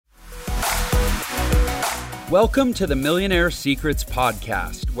Welcome to the Millionaire Secrets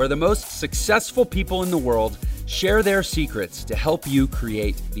Podcast, where the most successful people in the world share their secrets to help you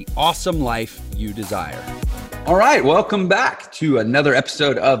create the awesome life you desire. All right, welcome back to another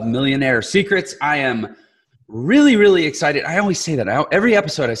episode of Millionaire Secrets. I am really excited. I always say that. Every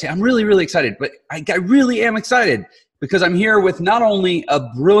episode I say, I'm really excited, but I really am excited because I'm here with not only a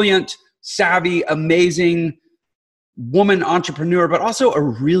brilliant, savvy, amazing woman entrepreneur, but also a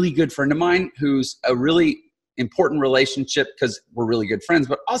really good friend of mine who's a really important relationship because we're really good friends,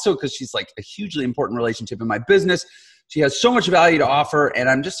 but also because she's like a hugely important relationship in my business. She has so much value to offer, and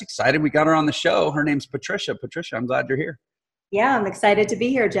I'm just excited we got her on the show. Her name's Patricia. Patricia, I'm glad you're here. Yeah, I'm excited to be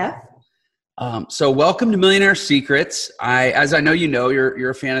here, Jeff. So welcome to Millionaire Secrets. As I know you know, you're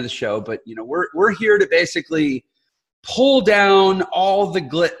a fan of the show, but you know we're here to basically pull down all the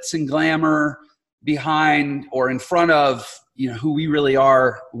glitz and glamour behind or in front of who we really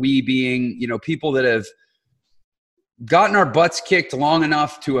are. We being people that have gotten our butts kicked long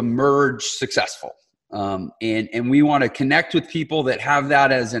enough to emerge successful. And we want to connect with people that have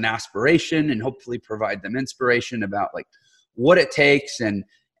that as an aspiration and hopefully provide them inspiration about like what it takes and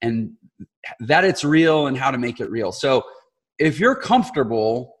that it's real and how to make it real. So if you're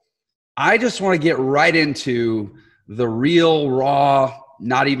comfortable, I just want to get right into the real, raw,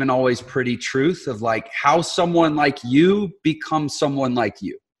 not even always pretty truth of like how someone like you becomes someone like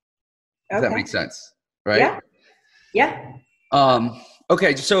you. Does that make sense? Right? Yeah.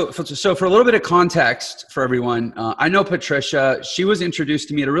 Okay. So for a little bit of context for everyone, I know Patricia. She was introduced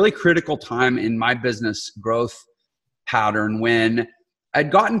to me at a really critical time in my business growth pattern when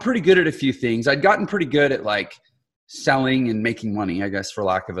I'd gotten pretty good at a few things. I'd gotten pretty good at like selling and making money, I guess, for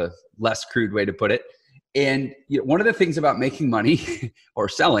lack of a less crude way to put it. And one of the things about making money or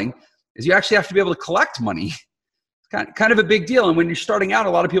selling is you actually have to be able to collect money. It's kind of a big deal. And when you're starting out, a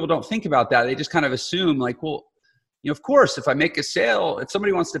lot of people don't think about that. They just kind of assume like, well, of course, if I make a sale, if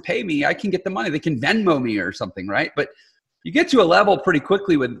somebody wants to pay me, I can get the money. They can Venmo me or something, right? But you get to a level pretty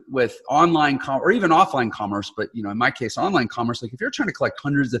quickly with online or even offline commerce. But in my case, online commerce, like if you're trying to collect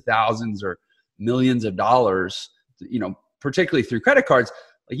hundreds of thousands or millions of dollars, particularly through credit cards,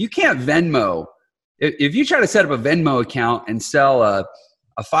 like you can't Venmo. If you try to set up a Venmo account and sell a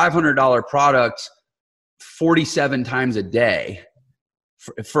 $500 product 47 times a day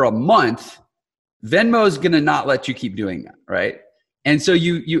for a month, Venmo is going to not let you keep doing that, right? And so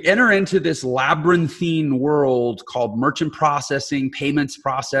you enter into this labyrinthine world called merchant processing, payments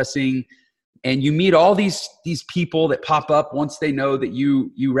processing, and you meet all these people that pop up once they know that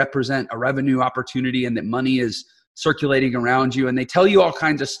you represent a revenue opportunity and that money is circulating around you, and they tell you all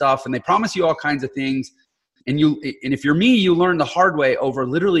kinds of stuff and they promise you all kinds of things. And if you're me, you learn the hard way over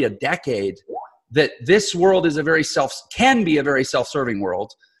literally a decade that this world is can be a very self-serving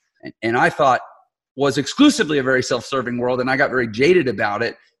world. And I thought was exclusively a very self-serving world. And I got very jaded about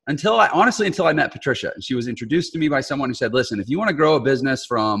it until I met Patricia. And she was introduced to me by someone who said, listen, if you want to grow a business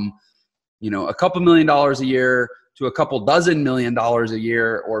from, a couple $1 million a year to a couple dozen $1 million a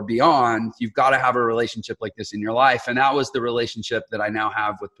year or beyond, you've got to have a relationship like this in your life. And that was the relationship that I now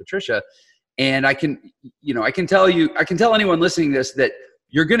have with Patricia. And I can tell anyone listening to this that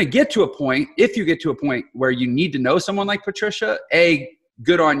you're going to get to a point, if you get to a point where you need to know someone like Patricia, A,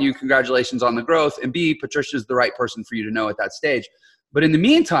 good on you, congratulations on the growth, and B, Patricia's the right person for you to know at that stage. But in the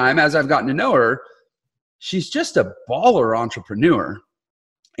meantime, as I've gotten to know her, she's just a baller entrepreneur.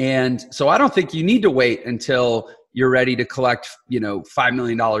 And so I don't think you need to wait until you're ready to collect, $5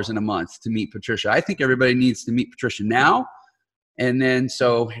 million in a month to meet Patricia. I think everybody needs to meet Patricia now. And then,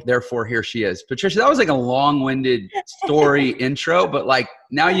 so therefore, here she is. Patricia, that was like a long-winded story intro, but like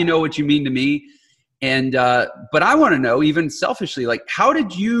now you know what you mean to me. And, but I want to know, even selfishly, like, how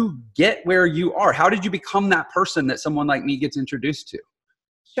did you get where you are? How did you become that person that someone like me gets introduced to?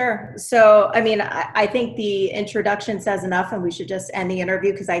 Sure. So, I think the introduction says enough, and we should just end the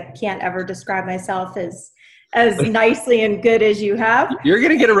interview because I can't ever describe myself as nicely and good as you have. You're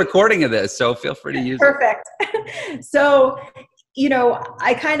going to get a recording of this, so feel free to use it. Perfect. So,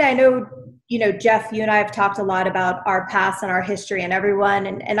 I know, Jeff, you and I have talked a lot about our past and our history and everyone.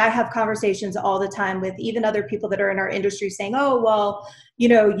 And I have conversations all the time with even other people that are in our industry saying, oh, well,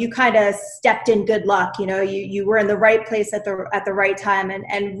 you kind of stepped in good luck. You were in the right place at the right time.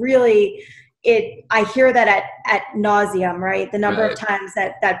 And really I hear that at nauseum, right? The number of times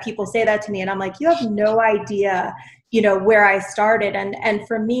that people say that to me, and I'm like, you have no idea, where I started. And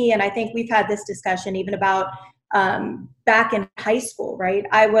for me, and I think we've had this discussion even about back in high school, right?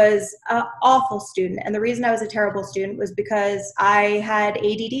 I was an awful student. And the reason I was a terrible student was because I had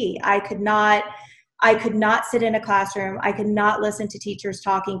ADD. I could not sit in a classroom. I could not listen to teachers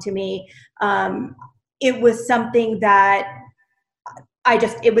talking to me. it was something that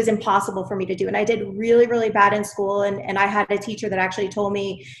it was impossible for me to do. And I did really, really bad in school. And I had a teacher that actually told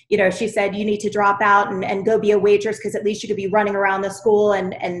me, she said, you need to drop out and go be a waitress, because at least you could be running around the school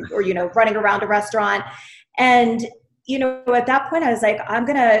or running around a restaurant. And, at that point I was like,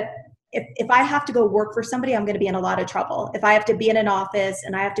 if I have to go work for somebody, I'm going to be in a lot of trouble. If I have to be in an office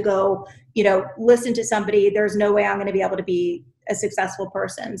and I have to go, listen to somebody, there's no way I'm going to be able to be a successful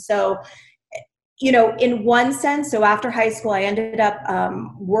person. So, in one sense, so after high school, I ended up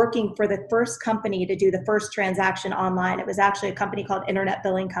working for the first company to do the first transaction online. It was actually a company called Internet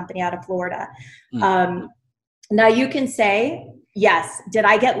Billing Company out of Florida. Now you can say, yes, did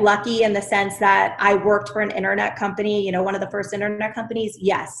I get lucky in the sense that I worked for an internet company, one of the first internet companies?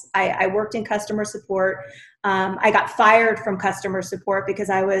 Yes, I worked in customer support. I got fired from customer support because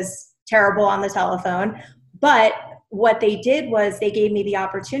I was terrible on the telephone. But what they did was they gave me the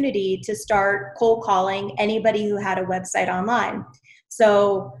opportunity to start cold calling anybody who had a website online.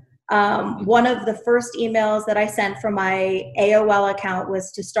 So one of the first emails that I sent from my AOL account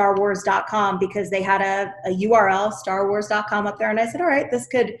was to starwars.com, because they had a URL, starwars.com, up there. And I said, all right, this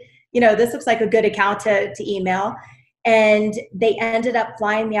looks like a good account to email. And they ended up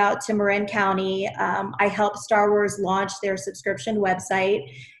flying me out to Marin County. I helped Star Wars launch their subscription website.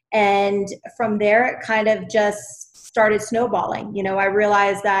 And from there, it kind of just started snowballing. I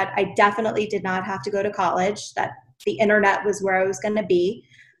realized that I definitely did not have to go to college, that the internet was where I was going to be.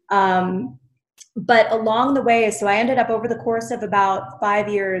 But along the way, so I ended up, over the course of about 5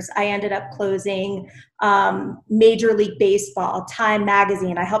 years, I ended up closing Major League Baseball, Time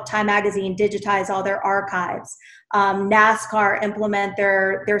Magazine. I helped Time Magazine digitize all their archives, NASCAR implement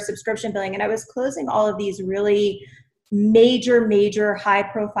their subscription billing. And I was closing all of these really major high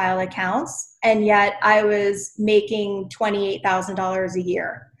profile accounts. And yet I was making $28,000 a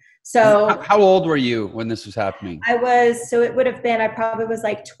year. So how old were you when this was happening? It would have been, I probably was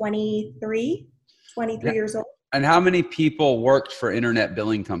like 23 years old. And how many people worked for Internet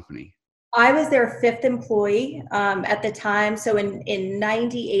Billing Company? I was their fifth employee at the time. So in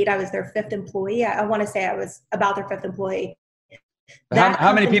 98, I was their fifth employee. I want to say I was about their fifth employee.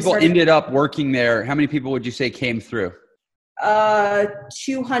 How many people ended up working there? How many people would you say came through?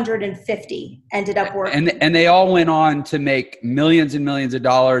 250 ended up working. And they all went on to make millions and millions of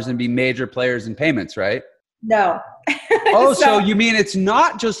dollars and be major players in payments, right? No. Oh, so you mean it's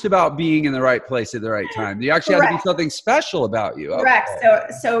not just about being in the right place at the right time. You actually have to be something special about you. Correct. Okay.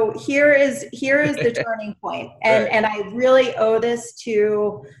 So here is the turning point. And I really owe this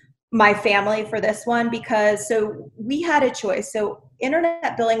to my family for this one, because so we had a choice. So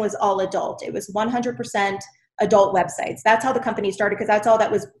internet billing was all adult. It was 100% adult websites. That's how the company started, because that's all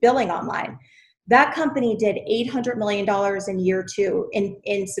that was billing online. That company did $800 million in year two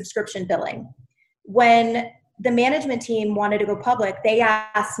in subscription billing. When the management team wanted to go public, they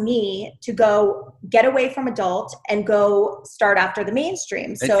asked me to go get away from adult and go start after the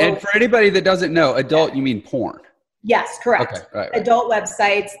mainstream. So, and for anybody that doesn't know, adult, you mean porn? Yes, correct. Okay, right. Adult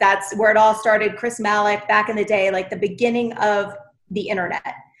websites, that's where it all started. Chris Malik, back in the day, like the beginning of the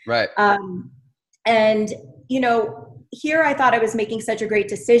internet. Right. And, here I thought I was making such a great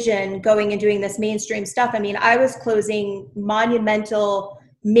decision going and doing this mainstream stuff. I mean, I was closing monumental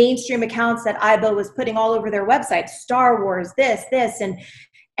mainstream accounts that IBO was putting all over their website, Star Wars, this,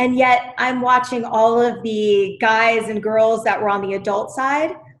 and yet I'm watching all of the guys and girls that were on the adult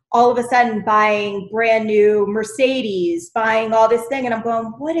side, all of a sudden buying brand new Mercedes, buying all this thing. And I'm going,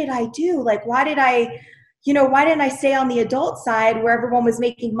 what did I do? Like, why didn't I stay on the adult side where everyone was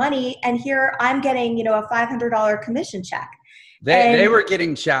making money? And here I'm getting, a $500 commission check. They were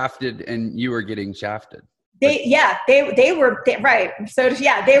getting shafted and you were getting shafted. They were right. So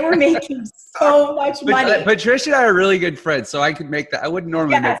yeah, they were making so much money. Patricia and I are really good friends, so I could make that. I wouldn't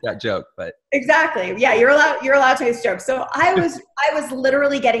normally make that joke, but exactly. Yeah, you're allowed to make jokes. So I was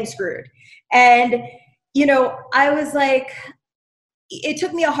literally getting screwed. And, I was like, it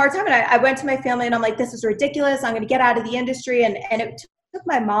took me a hard time. And I went to my family and I'm like, this is ridiculous. I'm going to get out of the industry. And it took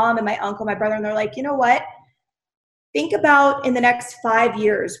my mom and my uncle, my brother, and they're like, you know what? Think about in the next 5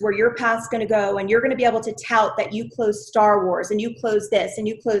 years where your path's going to go, and you're going to be able to tout that you closed Star Wars and you closed this and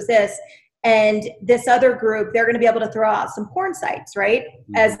you closed this. And this other group, they're going to be able to throw out some porn sites, right?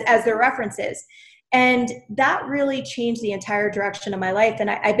 As their references. And that really changed the entire direction of my life. And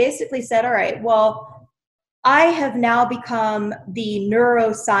I basically said, all right, well, I have now become the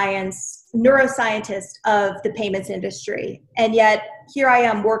neuroscientist of the payments industry. And yet here I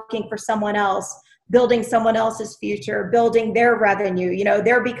am working for someone else, building someone else's future, building their revenue.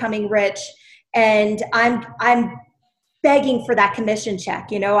 They're becoming rich, and I'm begging for that commission check.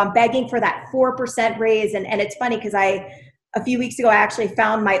 I'm begging for that 4% raise. And it's funny because a few weeks ago, I actually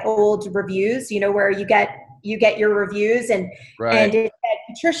found my old reviews, where you get your reviews and it said,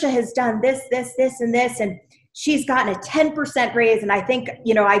 Patricia has done this, this, this, and this, and she's gotten a 10% raise. And I think,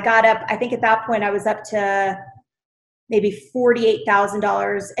 I think at that point I was up to maybe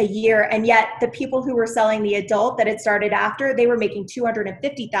 $48,000 a year. And yet the people who were selling the adult that had started after, they were making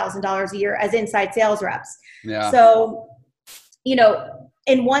 $250,000 a year as inside sales reps. Yeah. So,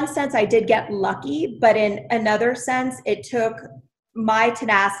 in one sense I did get lucky, but in another sense, it took my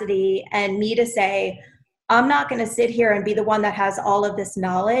tenacity and me to say, I'm not going to sit here and be the one that has all of this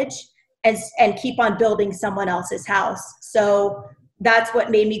knowledge and keep on building someone else's house. So that's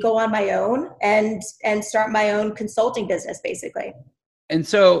what made me go on my own and start my own consulting business, basically. And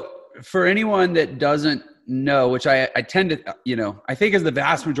so for anyone that doesn't know, which I tend to, I think as the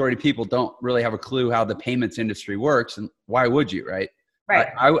vast majority of people don't really have a clue how the payments industry works, and why would you, right? Right.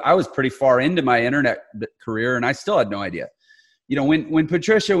 I was pretty far into my internet career and I still had no idea. When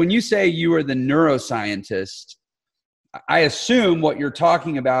Patricia, when you say you were the neuroscientist, I assume what you're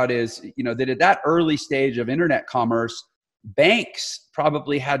talking about is, that at that early stage of internet commerce, banks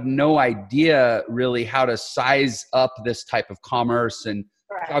probably had no idea really how to size up this type of commerce and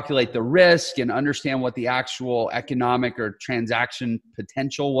calculate the risk and understand what the actual economic or transaction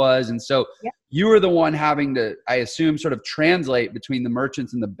potential was. And so you were the one having to, I assume, sort of translate between the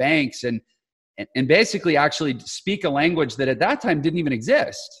merchants and the banks and basically actually speak a language that at that time didn't even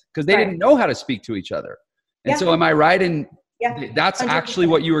exist because they didn't know how to speak to each other. And so am I right in that's 100%. Actually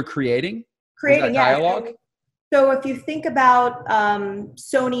what you were creating? Creating dialogue? So if you think about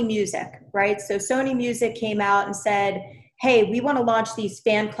Sony Music, right? So Sony Music came out and said, hey, we want to launch these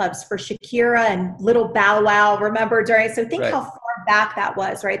fan clubs for Shakira and Little Bow Wow, remember so think how far back that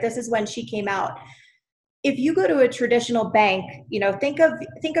was, right? This is when she came out. If you go to a traditional bank, think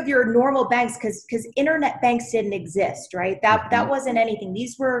of your normal banks because internet banks didn't exist, right? That wasn't anything.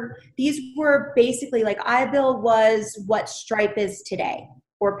 These were basically like iBill was what Stripe is today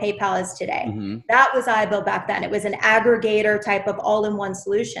or PayPal is today. Mm-hmm. That was iBill back then. It was an aggregator type of all-in-one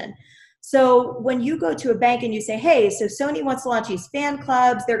solution. So when you go to a bank and you say, hey, so Sony wants to launch these fan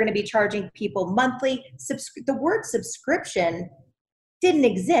clubs, they're going to be charging people monthly. The word subscription didn't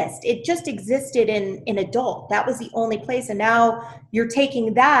exist. It just existed in adult. That was the only place. And now you're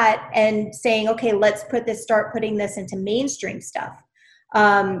taking that and saying, okay, let's start putting this into mainstream stuff.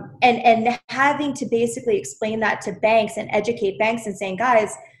 And having to basically explain that to banks and educate banks and saying,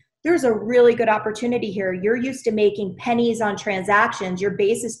 guys, there's a really good opportunity here. You're used to making pennies on transactions, your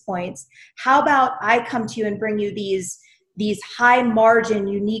basis points. How about I come to you and bring you these high margin,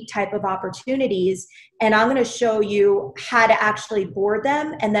 unique type of opportunities, and I'm going to show you how to actually board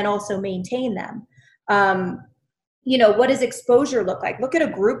them and then also maintain them. What does exposure look like? Look at a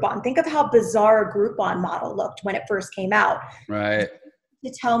Groupon. Think of how bizarre a Groupon model looked when it first came out. Right.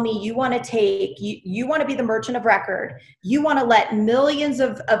 To tell me you want to be the merchant of record. You want to let millions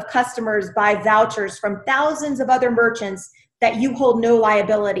of customers buy vouchers from thousands of other merchants that you hold no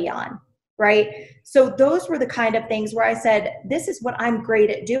liability on, right? So those were the kind of things where I said, this is what I'm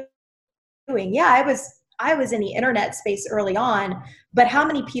great at doing. Yeah, I was in the internet space early on, but how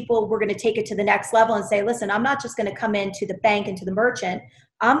many people were going to take it to the next level and say, listen, I'm not just going to come into the bank and to the merchant.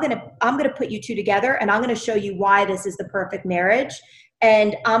 I'm going to put you two together and I'm going to show you why this is the perfect marriage.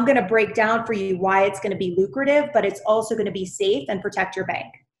 And I'm going to break down for you why it's going to be lucrative, but it's also going to be safe and protect your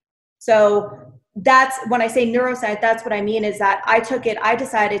bank. So that's when I say neuroscience, that's what I mean is that I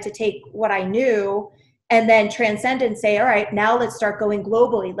decided to take what I knew and then transcend and say, all right, now let's start going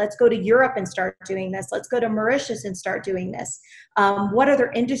globally. Let's go to Europe and start doing this. Let's go to Mauritius and start doing this. What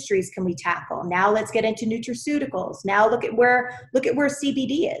other industries can we tackle? Now let's get into nutraceuticals. Now look at where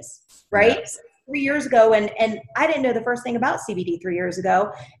CBD is, right? Yeah. 3 years ago, and I didn't know the first thing about CBD 3 years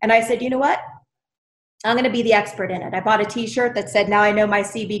ago. And I said, you know what? I'm going to be the expert in it. I bought a t-shirt that said, now I know my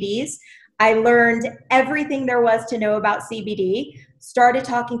CBDs. I learned everything there was to know about CBD, started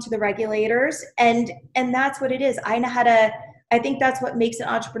talking to the regulators, and that's what it is. I think that's what makes an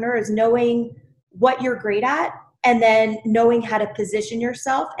entrepreneur is knowing what you're great at and then knowing how to position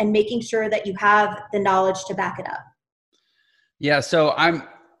yourself and making sure that you have the knowledge to back it up. Yeah. So I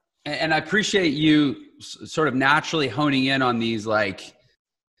appreciate you sort of naturally honing in on these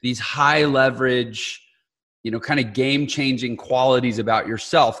high leverage, kind of game changing qualities about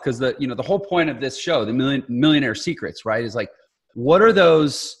yourself. Cause the whole point of this show, the Millionaire Secrets, right, is like, what are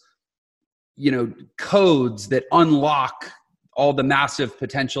those, codes that unlock all the massive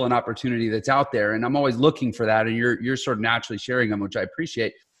potential and opportunity that's out there? And I'm always looking for that. And you're sort of naturally sharing them, which I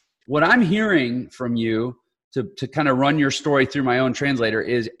appreciate. What I'm hearing from you to kind of run your story through my own translator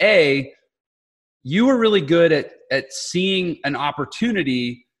is you were really good at seeing an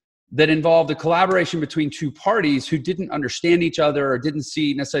opportunity that involved a collaboration between two parties who didn't understand each other or didn't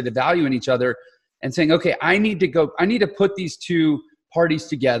see necessarily the value in each other, and saying, okay, I need to put these two parties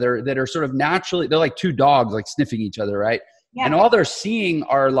together that are sort of naturally, they're like two dogs, like sniffing each other, right? Yeah. And all they're seeing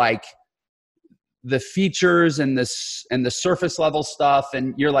are like the features and the surface level stuff.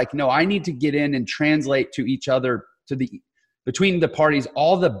 And you're like, no, I need to get in and translate to each other, between the parties,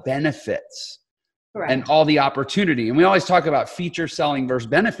 all the benefits. Correct. And all the opportunity. And we always talk about feature selling versus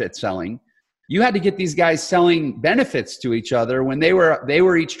benefit selling. You had to get these guys selling benefits to each other when they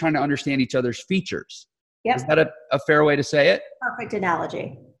were each trying to understand each other's features. Yep. Is that a fair way to say it? Perfect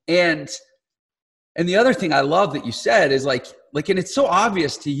analogy. And the other thing I love that you said is like, and it's so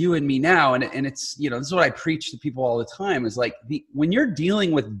obvious to you and me now, and it's, this is what I preach to people all the time, is like when you're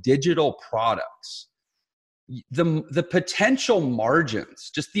dealing with digital products, the potential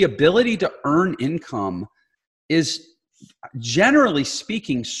margins, just the ability to earn income, is generally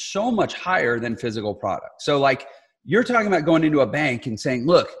speaking so much higher than physical products. So like you're talking about going into a bank and saying,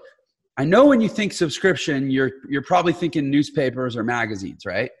 look, I know when you think subscription, you're probably thinking newspapers or magazines,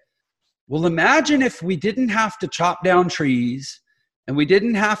 right? Well, imagine if we didn't have to chop down trees, and we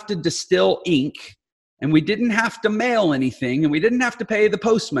didn't have to distill ink, and we didn't have to mail anything, and we didn't have to pay the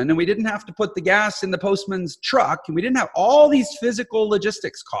postman, and we didn't have to put the gas in the postman's truck, and we didn't have all these physical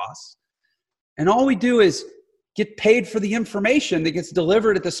logistics costs. And all we do is get paid for the information that gets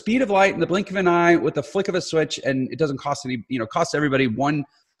delivered at the speed of light in the blink of an eye with the flick of a switch, and it doesn't cost costs everybody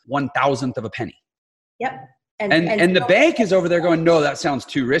 1/1000th of a penny. Yep. And the bank is over there going, no, that sounds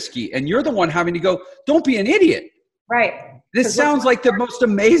too risky. And you're the one having to go, don't be an idiot. Right. This sounds like the most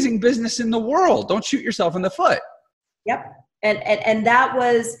amazing business in the world. Don't shoot yourself in the foot. Yep. And that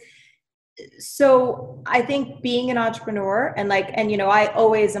was, so I think being an entrepreneur and I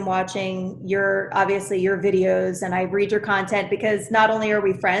always am watching your videos, and I read your content, because not only are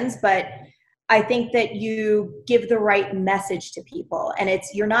we friends, but I think that you give the right message to people, and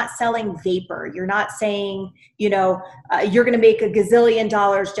you're not selling vapor. You're not saying, you're going to make $1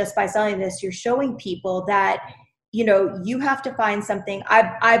 gazillion just by selling this. You're showing people that, you have to find something.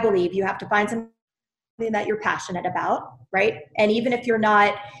 I believe you have to find something that you're passionate about, right? And even if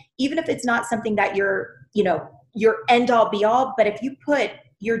it's not something that you're end all be all, but if you put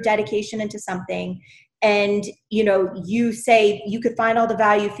your dedication into something, and you say you could find all the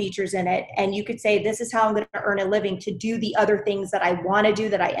value features in it, and you could say, this is how I'm going to earn a living to do the other things that I want to do,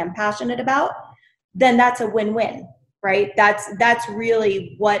 that I am passionate about, then that's a win-win, right? That's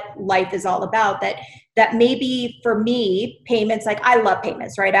really what life is all about. That maybe for me, payments, like I love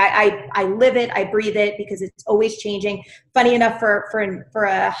payments, right? I live it, I breathe it, because it's always changing. Funny enough, for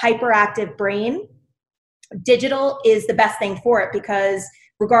a hyperactive brain, digital is the best thing for it, because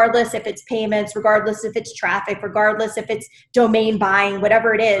regardless if it's payments, regardless if it's traffic, regardless if it's domain buying,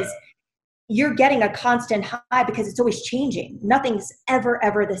 whatever it is, you're getting a constant high because it's always changing. Nothing's ever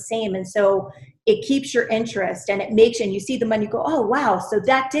the same. And so it keeps your interest, and it makes, and you see the money, you go, oh, wow. So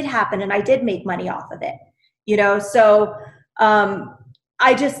that did happen, and I did make money off of it, So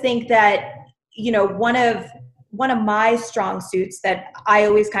I just think that, one of my strong suits that I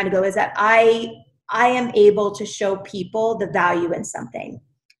always kind of go is that I am able to show people the value in something.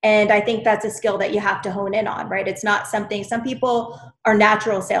 And I think that's a skill that you have to hone in on, right? It's not something, some people are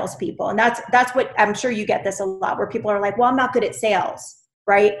natural salespeople. And that's what, I'm sure you get this a lot, where people are like, well, I'm not good at sales,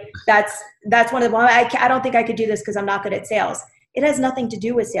 right? That's one of the, I don't think I could do this because I'm not good at sales. It has nothing to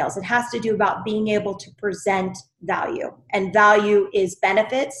do with sales. It has to do about being able to present value, and value is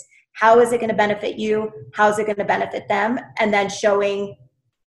benefits. How is it going to benefit you? How is it going to benefit them? And then showing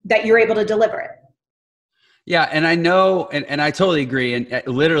that you're able to deliver it. Yeah. And I know, and I totally agree. And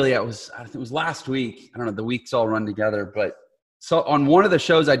literally it was last week. I don't know, the weeks all run together, but so on one of the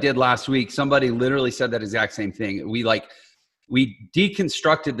shows I did last week, somebody literally said that exact same thing. We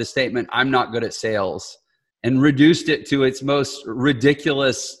deconstructed the statement, I'm not good at sales, and reduced it to its most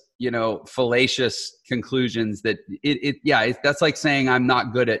ridiculous, fallacious conclusions that that's like saying I'm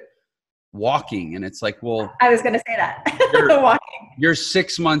not good at walking. And it's like, well, I was going to say that. Walking. You're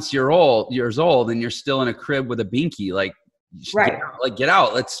 6 months years old, and you're still in a crib with a binky. Like, right. Get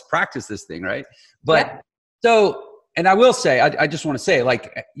out. Let's practice this thing. Right. But So, and I will say, I just want to say,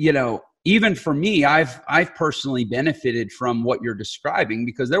 like, even for me, I've personally benefited from what you're describing,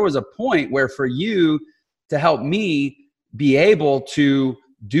 because there was a point where for you to help me be able to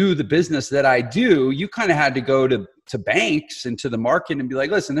do the business that I do, you kind of had to go to banks and to the market and be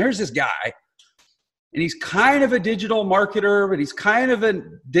like, listen, there's this guy and he's kind of a digital marketer, but he's kind of a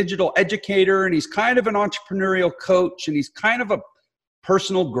digital educator, and he's kind of an entrepreneurial coach, and he's kind of a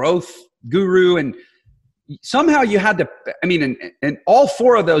personal growth guru. And somehow you had to, I mean, and all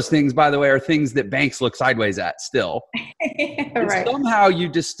four of those things, by the way, are things that banks look sideways at still. Right. Somehow you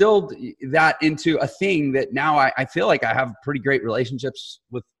distilled that into a thing that now I feel like I have pretty great relationships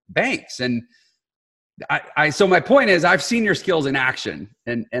with banks. And so my point is, I've seen your skills in action,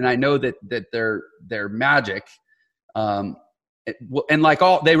 and I know that they're magic. And like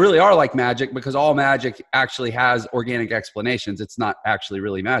they really are like magic, because all magic actually has organic explanations. It's not actually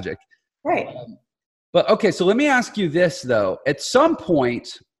really magic. Right. But okay, so let me ask you this though. At some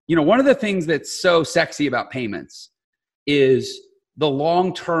point, one of the things that's so sexy about payments is the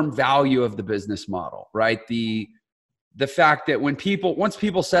long-term value of the business model, right? The fact that once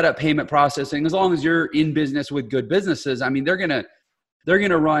people set up payment processing, as long as you're in business with good businesses, I mean, they're going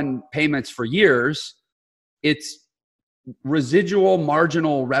to run payments for years. It's residual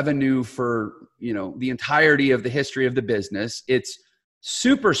marginal revenue for, the entirety of the history of the business. It's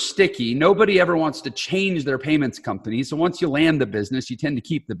super sticky. Nobody ever wants to change their payments company. So once you land the business, you tend to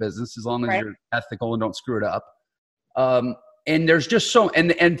keep the business as long as you're ethical and don't screw it up. And there's just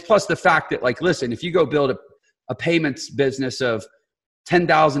and plus the fact that, like, listen, if you go build a payments business of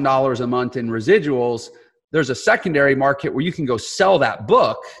 $10,000 a month in residuals, there's a secondary market where you can go sell that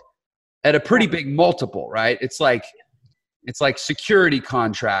book at a pretty big multiple, right? It's like security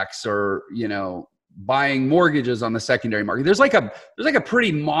contracts, or, buying mortgages on the secondary market. There's like a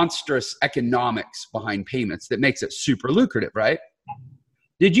pretty monstrous economics behind payments that makes it super lucrative, right?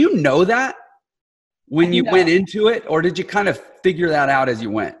 Did you know that when you went into it, or did you kind of figure that out as you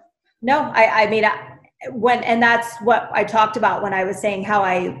went? No, I mean, and that's what I talked about when I was saying how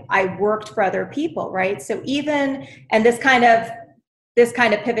I worked for other people, right? So and this kind of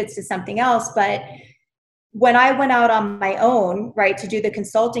pivots to something else, but when I went out on my own, right, to do the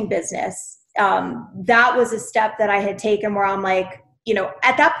consulting business, that was a step that I had taken where I'm like,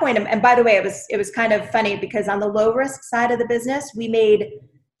 at that point, and by the way, it was kind of funny because on the low risk side of the business, we made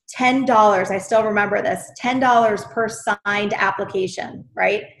 $10. I still remember this, $10 per signed application,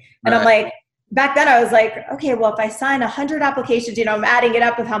 right? And I'm like, back then I was like, okay, well, if I sign 100 applications, I'm adding it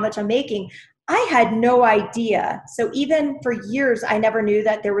up with how much I'm making. I had no idea. So even for years, I never knew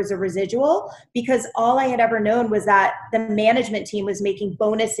that there was a residual, because all I had ever known was that the management team was making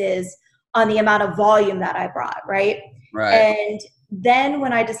bonuses on the amount of volume that I brought, right? And then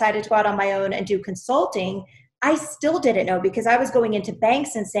when I decided to go out on my own and do consulting, I still didn't know, because I was going into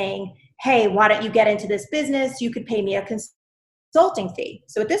banks and saying, hey, why don't you get into this business? You could pay me a consulting fee.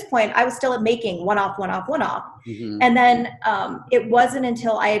 So at this point, I was still making one-off. Mm-hmm. And then it wasn't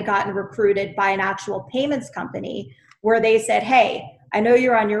until I had gotten recruited by an actual payments company where they said, hey, I know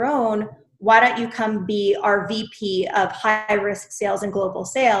you're on your own. Why don't you come be our VP of high-risk sales and global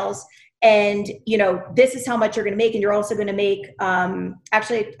sales? And, this is how much you're going to make. And you're also going to make,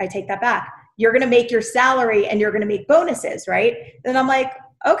 actually, I take that back. You're going to make your salary and you're going to make bonuses, right? And I'm like,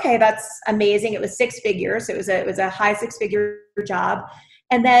 okay, that's amazing. It was 6 figures. It was a high 6-figure job.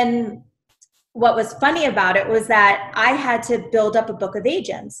 And then what was funny about it was that I had to build up a book of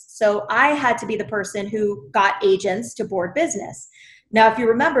agents. So I had to be the person who got agents to board business. Now, if you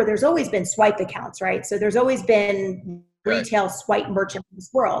remember, there's always been swipe accounts, right? So there's always been retail swipe merchants in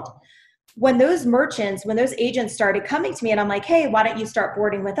this world. When those agents started coming to me and I'm like, hey, why don't you start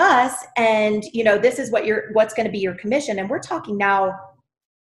boarding with us? And, this is what's going to be your commission. And we're talking now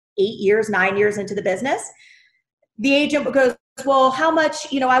 9 years into the business. The agent goes, well, how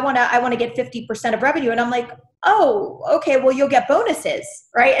much, I want to get 50% of revenue. And I'm like, oh, okay, well, you'll get bonuses,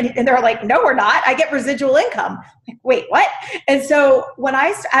 right? And they're like, no, we're not. I get residual income. I'm like, wait, what? And so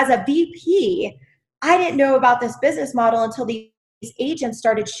as a VP, I didn't know about this business model until these agents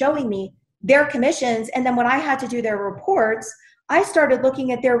started showing me their commissions. And then when I had to do their reports, I started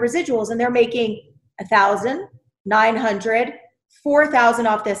looking at their residuals, and they're making 1,000, 900, 4,000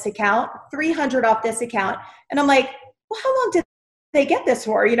 off this account, 300 off this account. And I'm like, well, how long did they get this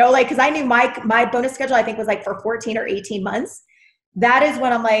for? Because I knew my bonus schedule, I think, was like for 14 or 18 months. That is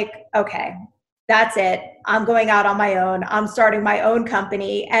when I'm like, okay, that's it. I'm going out on my own. I'm starting my own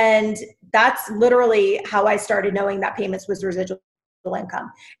company. And that's literally how I started knowing that payments was residual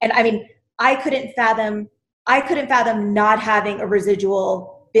income. And I mean, I couldn't fathom not having a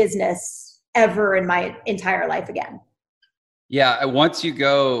residual business ever in my entire life again. Yeah. Once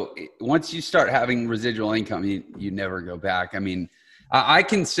you start having residual income, you never go back. I mean, I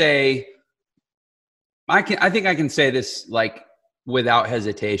think I can say this like without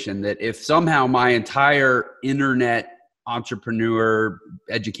hesitation, that if somehow my entire internet entrepreneur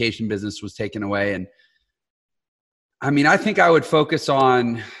education business was taken away and I mean, I think I would focus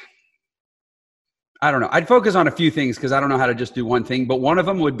on, I don't know. I'd focus on a few things because I don't know how to just do one thing, but one of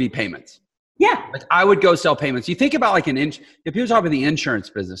them would be payments. Yeah. Like I would go sell payments. You think about like if you're talking about the insurance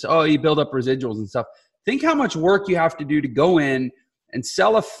business, oh, you build up residuals and stuff. Think how much work you have to do to go in and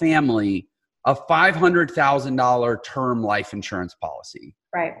sell a family a $500,000 term life insurance policy.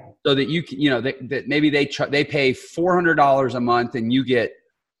 Right. So that you can, that maybe they pay $400 a month and you get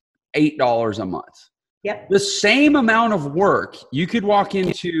 $8 a month. Yep. The same amount of work, you could walk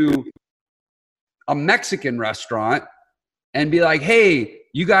into a Mexican restaurant and be like, hey,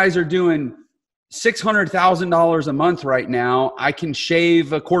 you guys are doing $600,000 a month right now. I can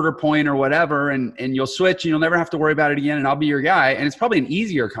shave a quarter point or whatever, and you'll switch and you'll never have to worry about it again. And I'll be your guy. And it's probably an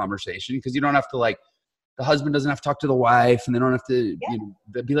easier conversation because you don't have to the husband doesn't have to talk to the wife and they don't have to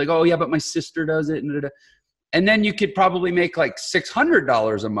be like, oh yeah, but my sister does it. And then you could probably make like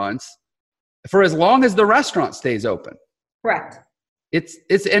 $600 a month for as long as the restaurant stays open. Correct.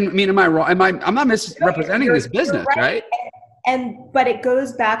 And I mean, am I wrong? I'm not misrepresenting this business, right? But it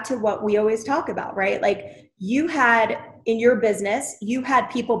goes back to what we always talk about, right? Like you had in your business, you had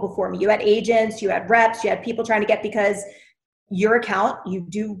people before me, you had agents, you had reps, you had people trying to get, because your account, you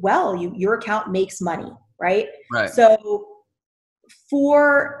do well, your account makes money, right? Right. So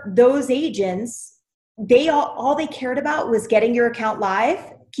for those agents, all they cared about was getting your account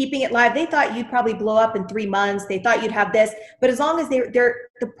live, keeping it live. They thought you'd probably blow up in 3 months. They thought you'd have this, but as long as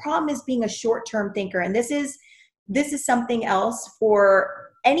the problem is being a short-term thinker. And this is something else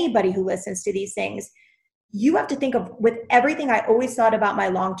for anybody who listens to these things. You have to think of, with everything, I always thought about my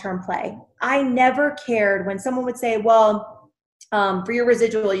long-term play. I never cared when someone would say, well, for your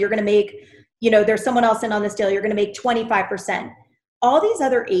residual, you're going to make, there's someone else in on this deal, you're going to make 25%. All these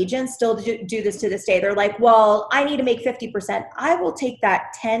other agents still do this to this day. They're like, well, I need to make 50%. I will take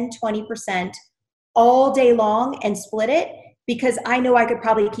that 10, 20% all day long and split it, because I know I could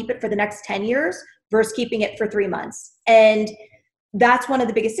probably keep it for the next 10 years versus keeping it for 3 months. And that's one of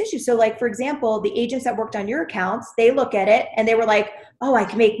the biggest issues. So like, for example, the agents that worked on your accounts, they look at it and they were like, oh, I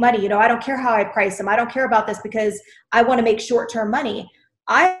can make money. I don't care how I price them. I don't care about this because I want to make short-term money.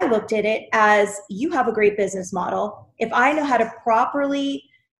 I looked at it as, you have a great business model. If I know how to properly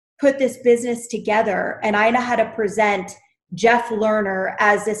put this business together and I know how to present Jeff Lerner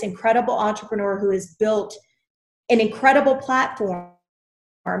as this incredible entrepreneur who has built an incredible platform,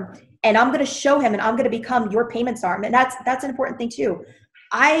 and I'm going to show him and I'm going to become your payments arm. And that's an important thing too.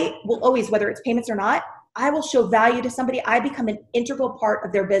 I will always, whether it's payments or not, I will show value to somebody. I become an integral part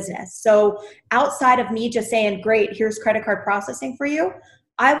of their business. So outside of me just saying, great, here's credit card processing for you,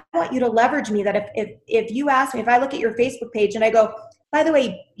 I want you to leverage me, that if you ask me, if I look at your Facebook page and I go, by the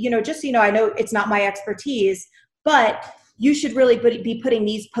way, just so you know, I know it's not my expertise, but you should really be putting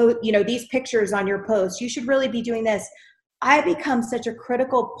these these pictures on your posts. You should really be doing this. I become such a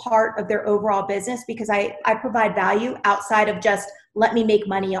critical part of their overall business because I provide value outside of just let me make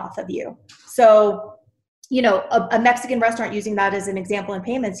money off of you. So, a Mexican restaurant, using that as an example in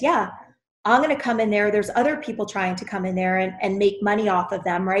payments, yeah, I'm going to come in there. There's other people trying to come in there and make money off of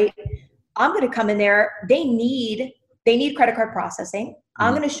them, right? I'm going to come in there. They need credit card processing.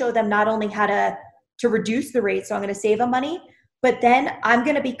 I'm going to show them not only how to reduce the rate, so I'm going to save them money, but then I'm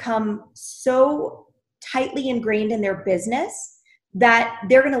going to become so tightly ingrained in their business that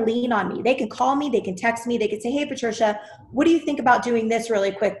they're going to lean on me. They can call me, they can text me, they can say, hey, Patricia, what do you think about doing this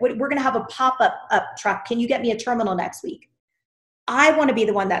really quick? We're going to have a pop-up truck. Can you get me a terminal next week? I want to be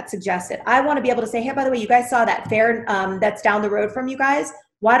the one that suggests it. I want to be able to say, hey, by the way, you guys saw that fair that's down the road from you guys.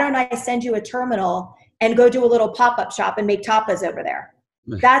 Why don't I send you a terminal and go do a little pop-up shop and make tapas over there?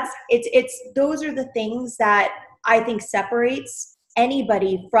 Those are the things that I think separates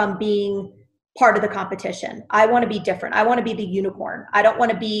anybody from being part of the competition. I want to be different. I want to be the unicorn. I don't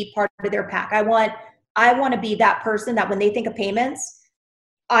want to be part of their pack. I want to be that person that when they think of payments,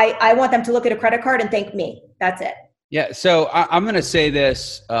 I want them to look at a credit card and thank me. That's it. Yeah. So I'm going to say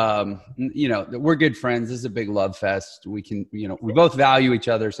this, we're good friends. This is a big love fest. We can, we both value each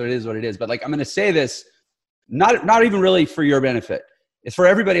other. So it is what it is. But I'm going to say this, not even really for your benefit. It's for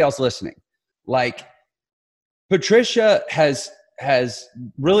everybody else listening. Patricia has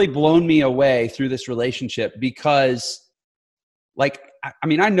really blown me away through this relationship because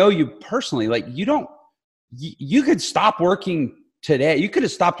I know you personally, you could stop working today. You could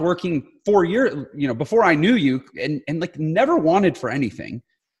have stopped working 4 years, before I knew you and never wanted for anything.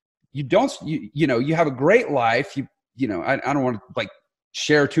 You have a great life. I don't want to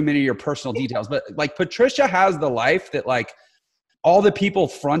share too many of your personal details, but Patricia has the life that all the people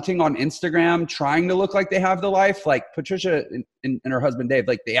fronting on Instagram trying to look like they have the life, Patricia and her husband, Dave,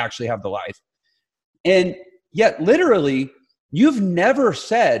 they actually have the life. And Yet literally, you've never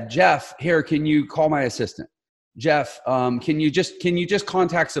said, Jeff, here, can you call my assistant? Jeff, can you just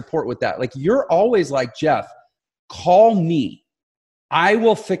contact support with that? Like, you're always like, Jeff, call me. I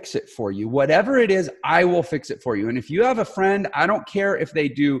will fix it for you. Whatever it is, I will fix it for you. And if you have a friend, I don't care if they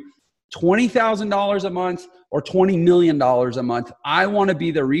do $20,000 a month or $20 million a month. I want to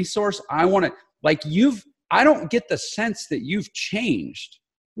be the resource. I want to, like, I don't get the sense that you've changed.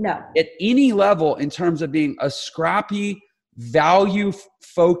 No. At any level in terms of being a scrappy,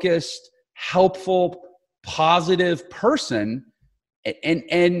 value-focused, helpful, positive person.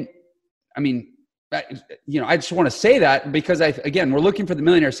 And I mean, I just want to say that because again, we're looking for the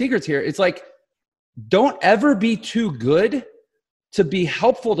millionaire secrets here. It's like, don't ever be too good to be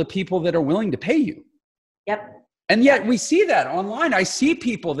helpful to people that are willing to pay you. Yep. And yet we see that online. I see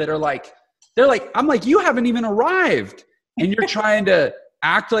people that are like, I'm like, you haven't even arrived and you're trying to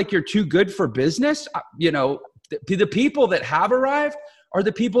act like you're too good for business. The people that have arrived are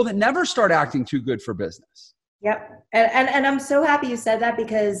the people that never start acting too good for business. Yep. And I'm so happy you said that,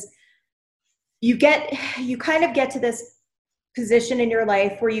 because you kind of get to this position in your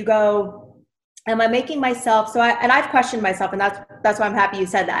life where you go, am I making myself? I've questioned myself, and that's why I'm happy you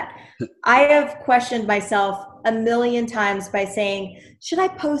said that. I have questioned myself a million times by saying, should I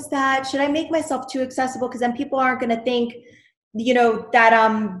post that? Should I make myself too accessible? Because then people aren't going to think,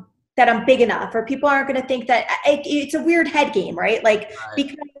 that I'm big enough, or people aren't going to think that it's a weird head game, right? Like,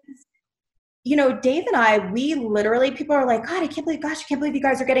 because, Dave and I, we literally, people are like, God, I can't believe you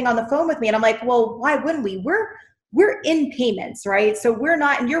guys are getting on the phone with me. And I'm like, well, why wouldn't we? We're in payments, right? So we're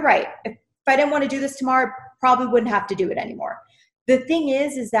not, and you're right. If I didn't want to do this tomorrow, probably wouldn't have to do it anymore. The thing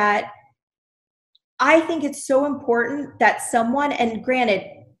is that I think it's so important that someone, and granted,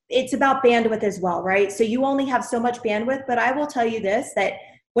 it's about bandwidth as well, right? So you only have so much bandwidth, but I will tell you this, that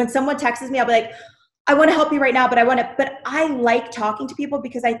when someone texts me, I'll be like, I want to help you right now, but I like talking to people,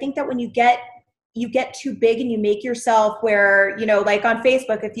 because I think that when you get too big and you make yourself where, like on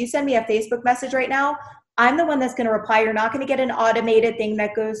Facebook, if you send me a Facebook message right now, I'm the one that's going to reply. You're not going to get an automated thing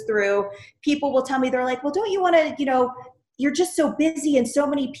that goes through. People will tell me, they're like, well, don't you want to, you're just so busy and so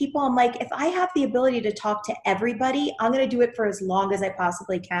many people. I'm like, if I have the ability to talk to everybody, I'm going to do it for as long as I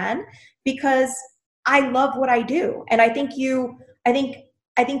possibly can, because I love what I do. And I think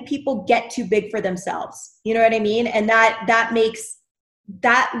people get too big for themselves. You know what I mean? And that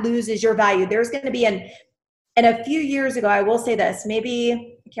loses your value. There's going to be and a few years ago, I will say this,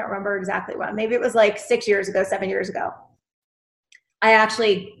 maybe, I can't remember exactly when, maybe it was like 6 years ago, 7 years ago. I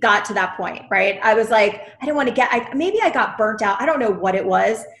actually got to that point, right? I was like, I didn't want to maybe I got burnt out. I don't know what it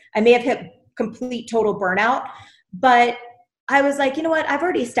was. I may have hit complete total burnout, but I was like, you know what? I've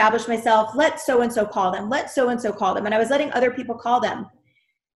already established myself. Let so-and-so call them. Let so-and-so call them. And I was letting other people call them.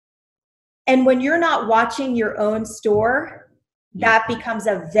 And when you're not watching your own store, that becomes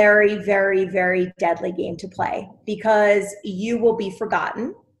a very, very, very deadly game to play, because you will be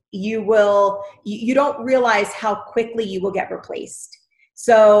forgotten. You don't realize how quickly you will get replaced.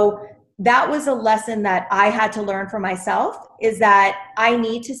 So that was a lesson that I had to learn for myself, is that I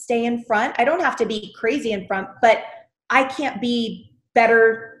need to stay in front. I don't have to be crazy in front, but I can't be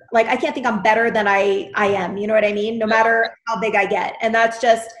better. Like, I can't think I'm better than I am. You know what I mean? No matter how big I get. And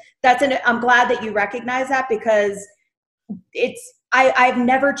I'm glad that you recognize that, because I've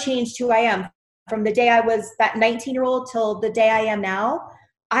never changed who I am from the day I was that 19-year-old till the day I am now.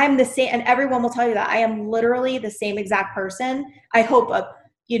 I'm the same, and everyone will tell you that I am literally the same exact person. I hope a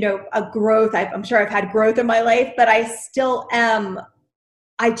growth. I'm sure I've had growth in my life, but I still am.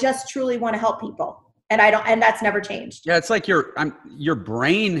 I just truly want to help people, and that's never changed. Yeah, it's like your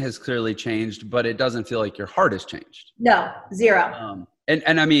brain has clearly changed, but it doesn't feel like your heart has changed. No, zero.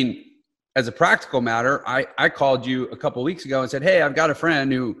 And I mean, as a practical matter, I called you a couple of weeks ago and said, hey, I've got a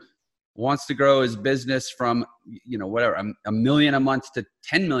friend who wants to grow his business from, whatever, $1 million a month to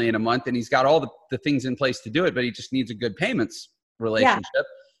 10 million a month. And he's got all the things in place to do it, but he just needs a good payments relationship. Yeah.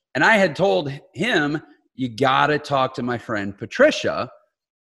 And I had told him, you got to talk to my friend, Patricia.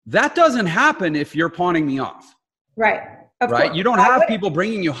 That doesn't happen if you're pawning me off. Right. Right. You don't have people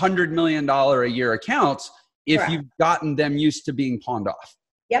bringing you $100 million a year accounts if Correct. You've gotten them used to being pawned off.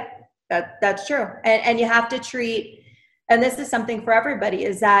 Yep. That's true. And you have to treat, and this is something for everybody,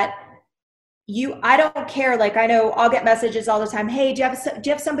 is that I don't care. Like, I know I'll get messages all the time. Hey, do you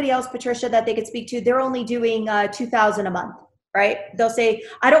have somebody else, Patricia, that they could speak to? They're only doing $2,000 a month, right? They'll say,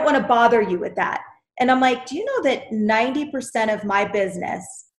 I don't want to bother you with that. And I'm like, do you know that 90% of my business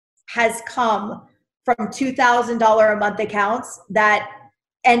has come from $2,000 a month accounts that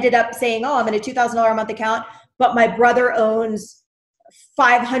ended up saying, oh, I'm in a $2,000 a month account, but my brother owns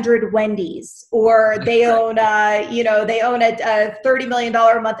 500 Wendy's, or they own, they own a $30 million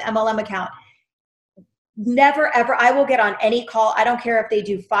a month MLM account. Never, ever, I will get on any call. I don't care if they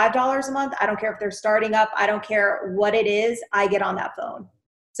do $5 a month. I don't care if they're starting up. I don't care what it is. I get on that phone.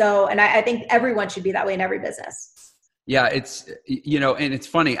 So, and I think everyone should be that way in every business. Yeah, it's, and it's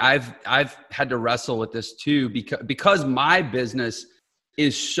funny. I've had to wrestle with this too, because my business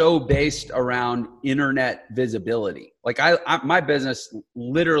is so based around internet visibility. Like my business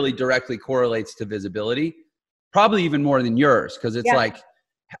literally directly correlates to visibility, probably even more than yours. Cause it's like,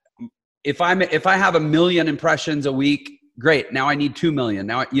 if I have 1 million impressions a week, great. Now I need 2 million.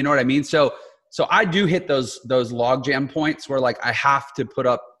 Now, you know what I mean? So I do hit those log jam points where like I have to put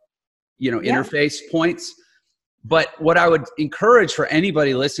up, interface points. But what I would encourage for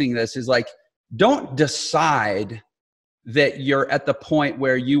anybody listening to this is like, don't decide that you're at the point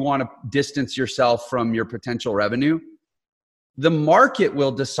where you want to distance yourself from your potential revenue. The market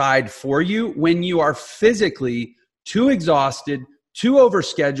will decide for you when you are physically too exhausted, too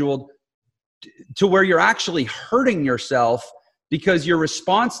overscheduled, to where you're actually hurting yourself because your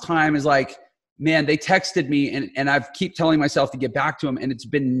response time is like, man, they texted me and I keep telling myself to get back to them, and it's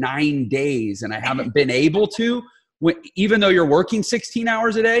been 9 days and I haven't been able to, even though you're working 16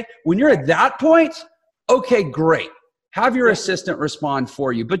 hours a day. When you're at that point, okay, great. Have your assistant respond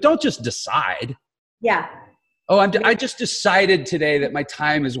for you, but don't just decide. Yeah. Oh, I just decided today that my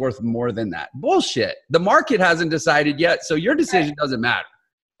time is worth more than that. Bullshit. The market hasn't decided yet, so your decision doesn't matter.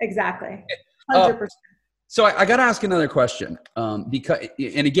 Exactly. 100%. So I got to ask another question, because,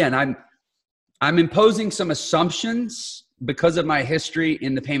 and again, I'm imposing some assumptions because of my history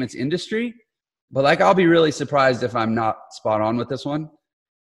in the payments industry, but like, I'll be really surprised if I'm not spot on with this one.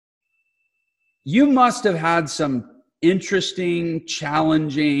 You must have had some interesting,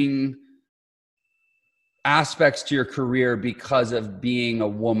 challenging aspects to your career because of being a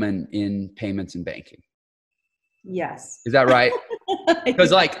woman in payments and banking. Yes. Is that right?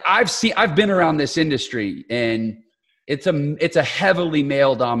 Because like I've been around this industry, and it's a heavily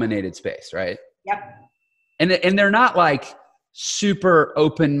male dominated space, right? Yep. And they're not like super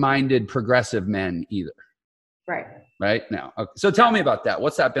open-minded progressive men either. Right. Right? No. Okay. So tell me about that.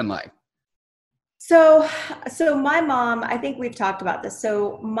 What's that been like? So my mom, I think we've talked about this.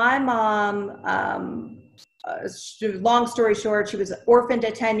 So my mom, long story short, she was orphaned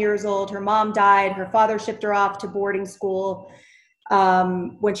at 10 years old. Her mom died. Her father shipped her off to boarding school.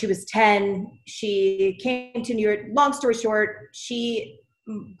 When she was 10, she came to New York. Long story short, she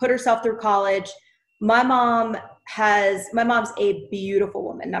put herself through college. My mom's a beautiful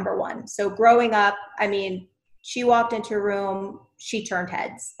woman, number one. So growing up, I mean, she walked into a room, she turned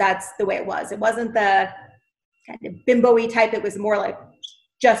heads. That's the way it was. It wasn't the kind of bimbo-y type. It was more like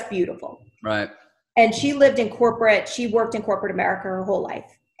just beautiful. Right. And she worked in corporate America her whole life.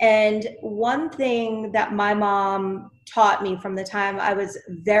 And one thing that my mom taught me from the time I was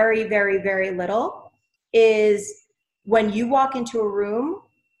very, very, very little is when you walk into a room,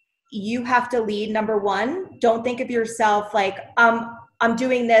 you have to lead. Number one, don't think of yourself like, I'm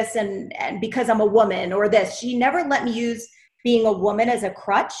doing this and because I'm a woman or this. She never let me use being a woman as a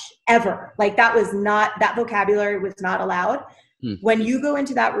crutch ever. Like that vocabulary was not allowed. When you go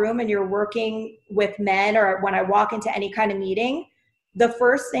into that room and you're working with men, or when I walk into any kind of meeting, the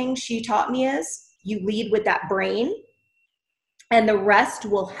first thing she taught me is you lead with that brain and the rest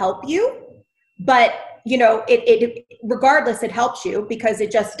will help you. But it regardless, it helps you because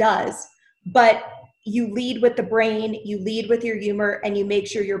it just does. But you lead with the brain, you lead with your humor, and you make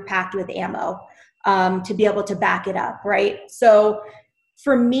sure you're packed with ammo to be able to back it up, right? So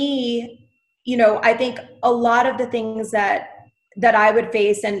for me, I think a lot of the things that I would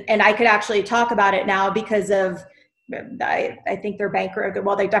face, and I could actually talk about it now because of, I think they're bankrupt.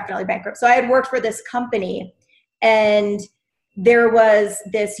 Well, they're definitely bankrupt. So I had worked for this company, and there was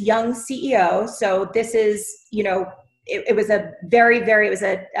this young CEO. So this is, it was a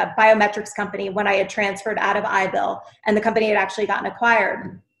biometrics company when I had transferred out of iBill, and the company had actually gotten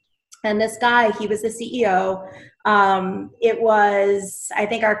acquired. And this guy, he was the CEO. It was, I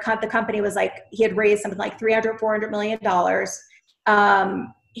think the company was like, he had raised something like $300-400 million.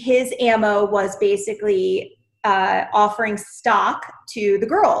 His ammo was basically offering stock to the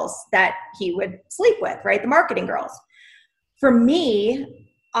girls that he would sleep with, right? The marketing girls. For me,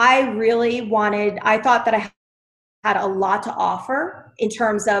 I thought that I had a lot to offer in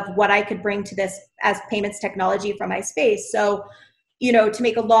terms of what I could bring to this as payments technology from my space. So, to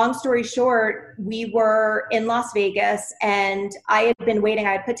make a long story short, we were in Las Vegas, and I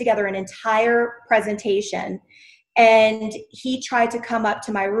had put together an entire presentation, and he tried to come up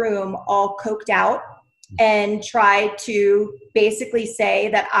to my room all coked out and tried to basically say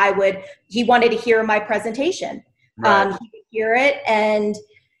that he wanted to hear my presentation. Right. He could hear it. And,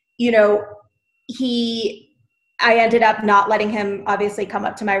 you know, I ended up not letting him obviously come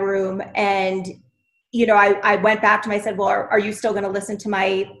up to my room. And, you know, I went back to him. I said, well, are you still going to listen to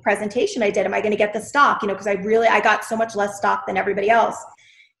my presentation I did? Am I going to get the stock? You know, because I got so much less stock than everybody else.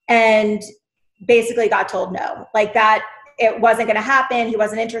 And basically got told no, like that it wasn't going to happen. He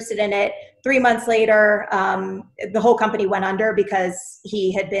wasn't interested in it. 3 months later, the whole company went under because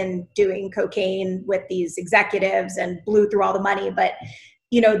he had been doing cocaine with these executives and blew through all the money. But,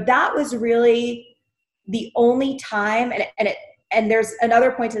 you know, that was really the only time. And there's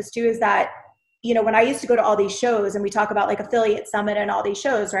another point to this too, is that, you know, when I used to go to all these shows and we talk about like Affiliate Summit and all these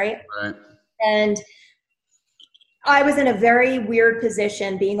shows, right? Right. And I was in a very weird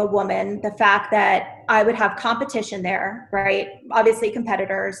position being a woman, the fact that I would have competition there, right? Obviously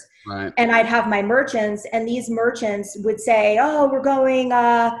competitors. Right. And I'd have my merchants, and these merchants would say, oh, we're going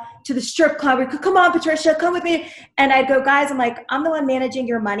to the strip club. Come on, Patricia, come with me. And I'd go, guys, I'm like, I'm the one managing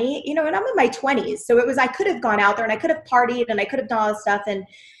your money, you know, and I'm in my 20s. So I could have gone out there and I could have partied and I could have done all this stuff. And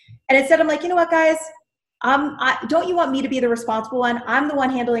instead I'm like, you know what, guys, don't you want me to be the responsible one? I'm the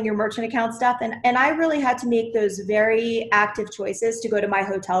one handling your merchant account stuff. And I really had to make those very active choices to go to my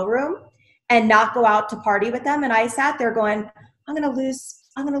hotel room and not go out to party with them. And I sat there going, I'm going to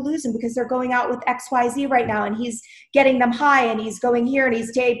lose him because they're going out with XYZ right now. And he's getting them high and he's going here and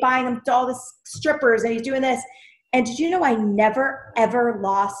he's buying them to all the strippers and he's doing this. And did you know I never, ever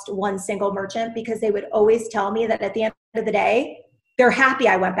lost one single merchant, because they would always tell me that at the end of the day, they're happy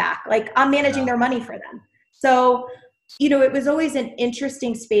I went back. Like, I'm managing their money for them. So, you know, it was always an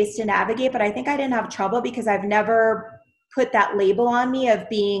interesting space to navigate, but I think I didn't have trouble because I've never put that label on me of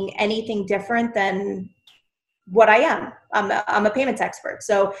being anything different than what I am. I'm a payments expert.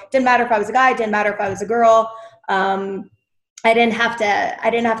 So it didn't matter if I was a guy, it didn't matter if I was a girl. I didn't have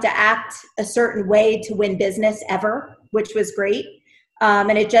to act a certain way to win business ever, which was great.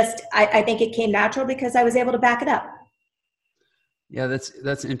 And it just, I think it came natural because I was able to back it up. Yeah,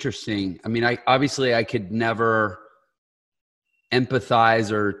 that's interesting. I mean, I could never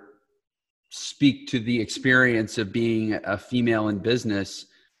empathize or speak to the experience of being a female in business.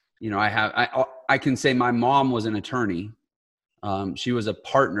 You know, I can say my mom was an attorney. She was a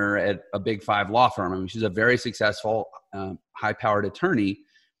partner at a Big Five law firm. I mean, she's a very successful, high-powered attorney.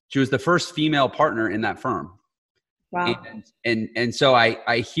 She was the first female partner in that firm. Wow. And so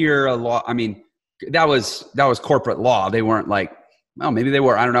I hear a lot. I mean, that was corporate law. They weren't like, well, maybe they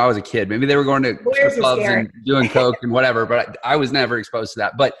were. I don't know. I was a kid. Maybe they were going to strip clubs and doing coke and whatever. But I was never exposed to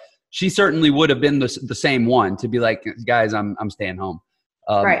that. But she certainly would have been the same one to be like, guys, I'm staying home.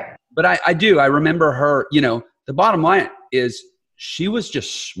 Right. But I remember her. You know, the bottom line is she was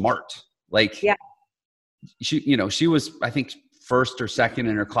just smart. Like, yeah. She was, I think, first or second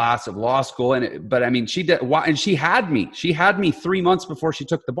in her class of law school. But I mean, she did. And she had me 3 months before she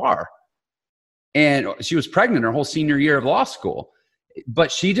took the bar. And she was pregnant her whole senior year of law school.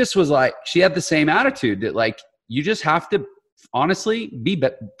 But she just was like, she had the same attitude that like, you just have to honestly you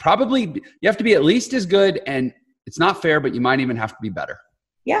have to be at least as good, and it's not fair, but you might even have to be better.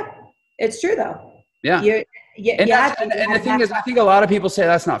 Yeah, it's true though. Yeah. And the thing is, I think a lot of people say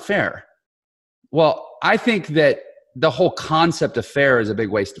that's not fair. Well, I think that the whole concept of fair is a big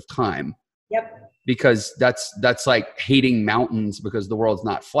waste of time. Yep. Because that's like hating mountains because the world's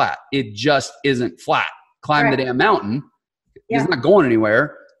not flat. It just isn't flat. Climb the damn mountain. Yeah. It's not going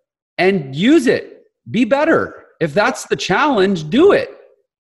anywhere. And use it. Be better. If that's the challenge, do it.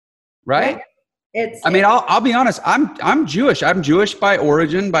 Right? I'll be honest. I'm Jewish. I'm Jewish by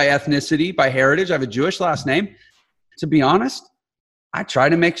origin, by ethnicity, by heritage. I have a Jewish last name. To be honest, I try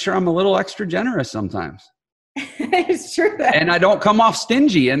to make sure I'm a little extra generous sometimes. It's true. And I don't come off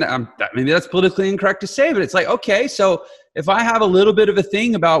stingy. And maybe that's politically incorrect to say, but it's like, okay, so if I have a little bit of a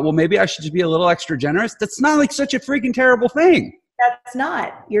thing about, well, maybe I should just be a little extra generous, that's not like such a freaking terrible thing. That's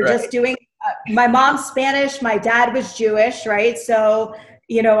not. You're right. Just doing, my mom's Spanish, my dad was Jewish, right? So,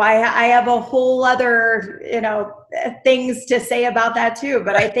 I have a whole other, things to say about that too.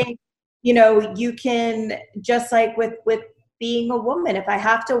 But I think, you can, just like with being a woman, if I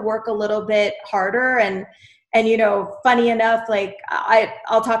have to work a little bit harder and funny enough, like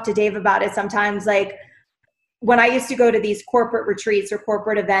I'll talk to Dave about it sometimes, like when I used to go to these corporate retreats or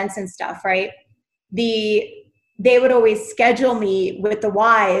corporate events and stuff, right? They would always schedule me with the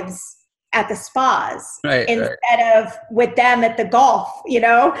wives at the spas instead of with them at the golf,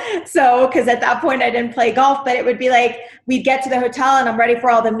 So, cause at that point I didn't play golf, but it would be like, we'd get to the hotel and I'm ready for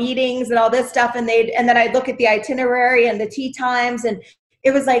all the meetings and all this stuff. And then I'd look at the itinerary and the tea times. And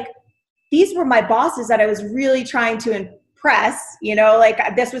it was like, these were my bosses that I was really trying to impress, you know,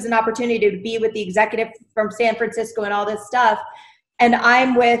 like this was an opportunity to be with the executive from San Francisco and all this stuff. And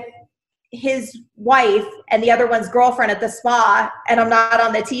I'm with his wife and the other one's girlfriend at the spa, and I'm not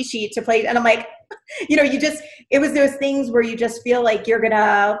on the tee sheet to play. And I'm like, you know, it was those things where you just feel like you're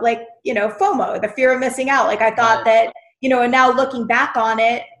gonna, like, you know, FOMO, the fear of missing out. Like I thought that, you know, and now looking back on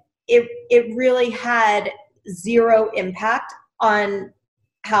it, it really had zero impact on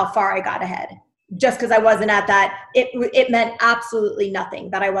how far I got ahead. Just because I wasn't at that, it meant absolutely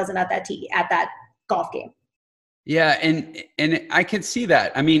nothing that I wasn't at that golf game. Yeah. And I can see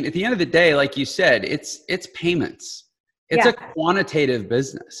that. I mean, at the end of the day, like you said, it's payments. It's a quantitative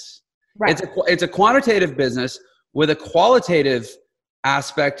business. Right. It's a quantitative business with a qualitative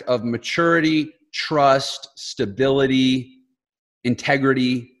aspect of maturity, trust, stability,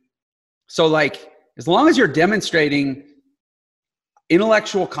 integrity. So like, as long as you're demonstrating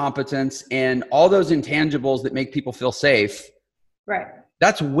intellectual competence and all those intangibles that make people feel safe, right,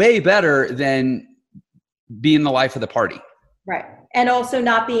 that's way better than being the life of the party. Right. And also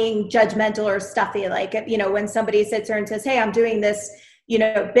not being judgmental or stuffy. Like, you know, when somebody sits there and says, hey, I'm doing this, you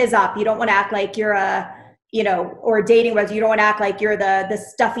know, biz op, you don't want to act like you're a, you know, or dating with, you don't want to act like you're the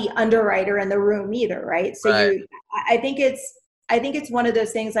stuffy underwriter in the room either. Right. So right. I think it's one of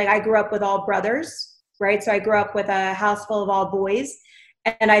those things. Like I grew up with all brothers, right? So I grew up with a house full of all boys.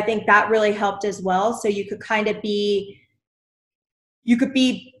 And I think that really helped as well. So you could kind of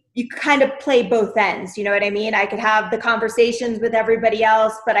play both ends. You know what I mean? I could have the conversations with everybody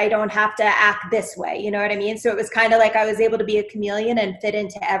else, but I don't have to act this way. You know what I mean? So it was kind of like I was able to be a chameleon and fit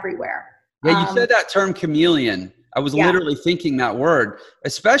into everywhere. Yeah, you said that term chameleon. I was literally thinking that word,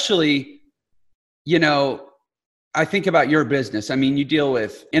 especially, you know, I think about your business. I mean, you deal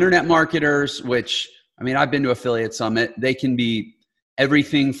with internet marketers, which, I mean, I've been to Affiliate Summit. They can be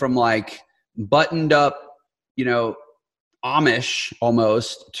everything from like buttoned up, you know, Amish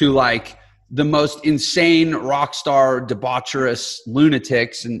almost, to like the most insane rock star debaucherous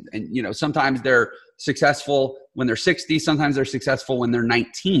lunatics. And you know, sometimes they're successful when they're 60, sometimes they're successful when they're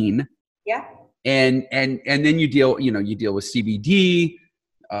 19. Yeah. And then you deal with CBD,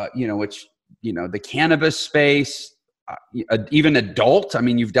 you know, which, you know, the cannabis space, even adult. I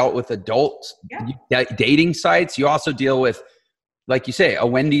mean, you've dealt with adult dating sites. You also deal with, like you say, a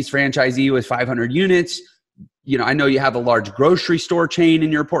Wendy's franchisee with 500 units. You know, I know you have a large grocery store chain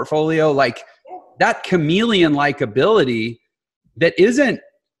in your portfolio. Like that chameleon-like ability that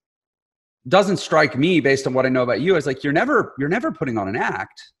doesn't strike me based on what I know about you. Is like, you're never putting on an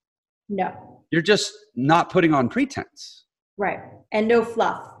act. No. You're just not putting on pretense. Right. And no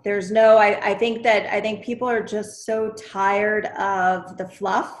fluff. There's no, I think people are just so tired of the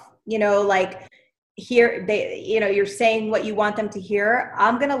fluff, you know, like here you're saying what you want them to hear.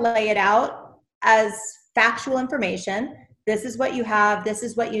 I'm going to lay it out as factual information. This is what you have. This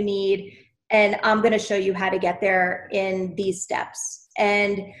is what you need. And I'm going to show you how to get there in these steps.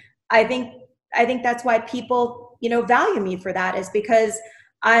 And I think that's why people, you know, value me for that, is because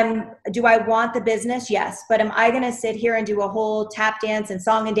do I want the business? Yes. But am I going to sit here and do a whole tap dance and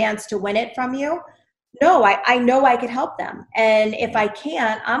song and dance to win it from you? No, I know I could help them. And if I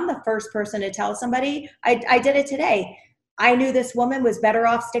can't, I'm the first person to tell somebody. I did it today. I knew this woman was better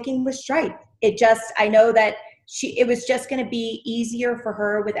off sticking with Stripe. I know that it was just going to be easier for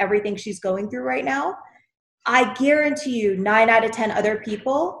her with everything she's going through right now. I guarantee you 9 out of 10 other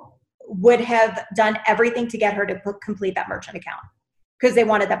people would have done everything to get her to complete that merchant account because they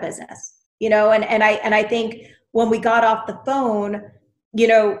wanted that business, you know? And I think when we got off the phone, you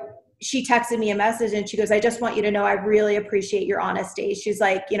know, she texted me a message and she goes, I just want you to know, I really appreciate your honesty. She's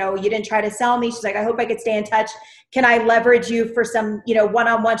like, you know, you didn't try to sell me. She's like, I hope I could stay in touch. Can I leverage you for some, you know,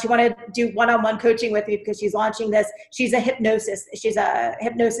 one-on-one? She wanted to do one-on-one coaching with me because she's launching this. She's a hypnosis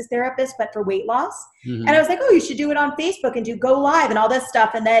therapist, but for weight loss. Mm-hmm. And I was like, oh, you should do it on Facebook and do go live and all this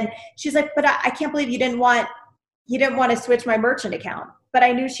stuff. And then she's like, but I can't believe you didn't want to switch my merchant account. But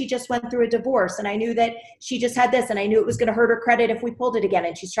I knew she just went through a divorce, and I knew that she just had this, and I knew it was going to hurt her credit if we pulled it again,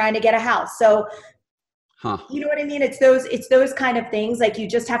 and she's trying to get a house. So, You know what I mean? It's those kind of things. Like, you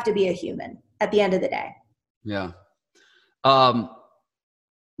just have to be a human at the end of the day. Yeah.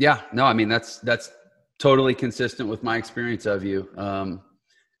 Yeah, no, I mean, that's totally consistent with my experience of you.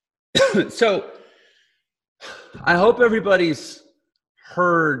 So I hope everybody's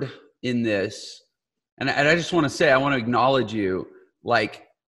heard in this. And I just want to say, I want to acknowledge you. Like,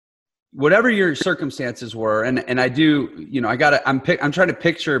 whatever your circumstances were, and I do, you know, I'm trying to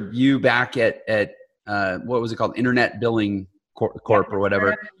picture you back at what was it called, Internet Billing Corp or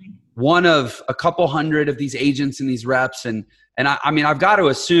whatever, one of a couple hundred of these agents and these reps, and And I mean, I've got to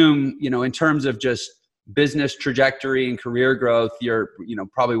assume, in terms of just business trajectory and career growth, you're,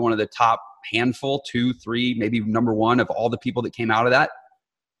 probably one of the top handful, 2, 3, maybe number one of all the people that came out of that.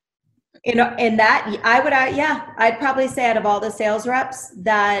 In that, I'd probably say out of all the sales reps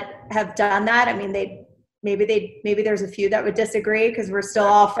that have done that, I mean, maybe there's a few that would disagree because we're still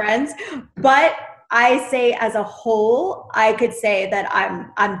all friends, but I say as a whole, I could say that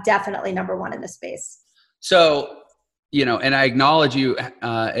I'm definitely number one in this space. So, and I acknowledge you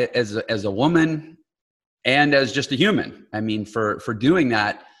as a woman and as just a human. I mean, for doing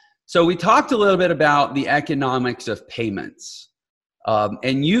that. So we talked a little bit about the economics of payments.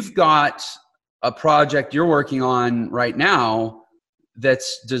 And you've got a project you're working on right now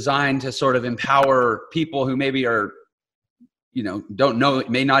that's designed to sort of empower people who maybe are, don't know,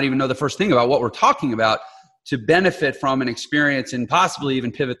 may not even know the first thing about what we're talking about, to benefit from an experience and possibly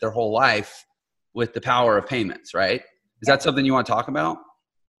even pivot their whole life with the power of payments, right? Is that something you want to talk about?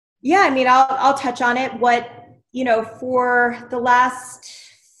 Yeah, I mean, I'll touch on it. For the last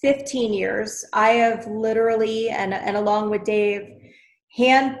 15 years, I have literally, and along with Dave,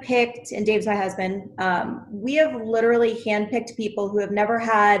 handpicked, and Dave's my husband, we have literally handpicked people who have never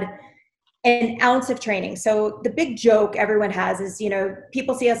had an ounce of training. So the big joke everyone has is,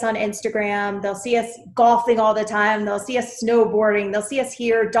 people see us on Instagram, they'll see us golfing all the time, they'll see us snowboarding, they'll see us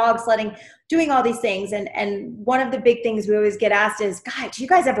here, dog sledding, doing all these things. And one of the big things we always get asked is, God, do you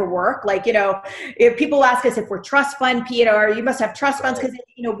guys ever work? Like, if people ask us if we're trust fund, or you must have trust funds, because,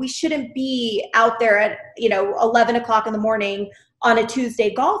 we shouldn't be out there at, 11 o'clock in the morning on a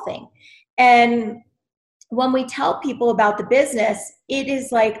Tuesday golfing. And when we tell people about the business, it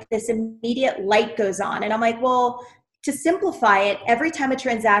is like this immediate light goes on. And I'm like, well, to simplify it, every time a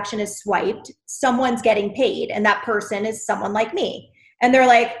transaction is swiped, someone's getting paid. And that person is someone like me. And they're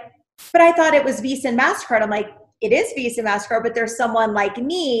like, but I thought it was Visa and MasterCard. I'm like, it is Visa and MasterCard, but there's someone like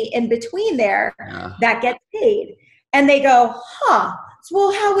me in between there that gets paid. And they go, so,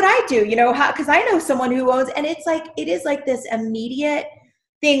 well, how would I do? Because I know someone who owns, and it is like this immediate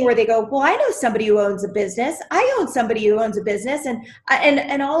thing where they go, well, I know somebody who owns a business. I own somebody who owns a business.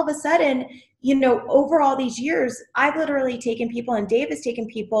 And all of a sudden, over all these years, I've literally taken people, and Dave has taken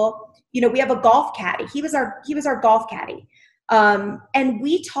people, we have a golf caddy. He was our golf caddy. And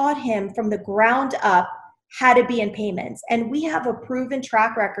we taught him from the ground up how to be in payments. And we have a proven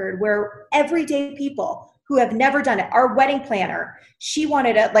track record where everyday people who have never done it, our wedding planner, she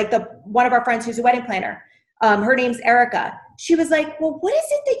wanted it, like one of our friends who's a wedding planner, her name's Erica. She was like, well, what is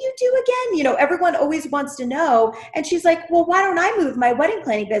it that you do again? Everyone always wants to know. And she's like, well, why don't I move my wedding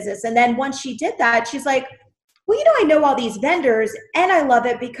planning business? And then once she did that, she's like, well, I know all these vendors and I love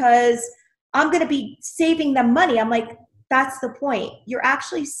it because I'm going to be saving them money. I'm like, that's the point. You're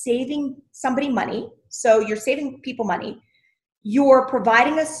actually saving somebody money. So you're saving people money. You're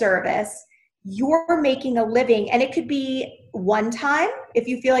providing a service. You're making a living. And it could be one time if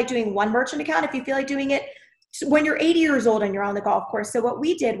you feel like doing one merchant account, if you feel like doing it when you're 80 years old and you're on the golf course. So what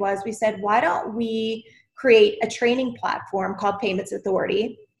we did was we said, why don't we create a training platform called Payments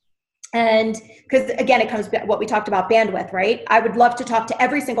Authority? And because again, it comes back what we talked about, bandwidth, right? I would love to talk to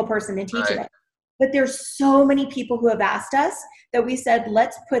every single person and teach it. But there's so many people who have asked us that we said,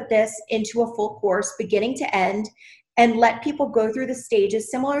 let's put this into a full course beginning to end and let people go through the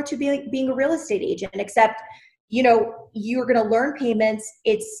stages similar to being a real estate agent, except, you're going to learn payments.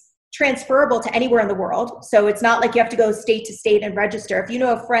 It's transferable to anywhere in the world. So it's not like you have to go state to state and register. If you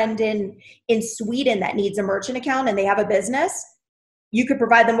know a friend in Sweden that needs a merchant account and they have a business, you could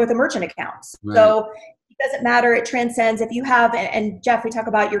provide them with a merchant account. Right. So it doesn't matter. It transcends. If you have, and Jeff, we talk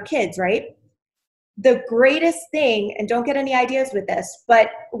about your kids, right? The greatest thing, and don't get any ideas with this, but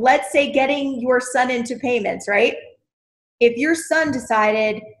let's say getting your son into payments, right? If your son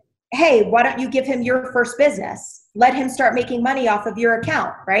decided, hey, why don't you give him your first business? Let him start making money off of your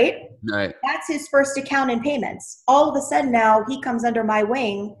account, right? Right. That's his first account in payments. All of a sudden now he comes under my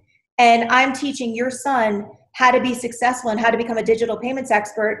wing and I'm teaching your son how to be successful and how to become a digital payments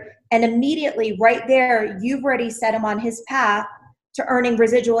expert. And immediately right there, you've already set him on his path to earning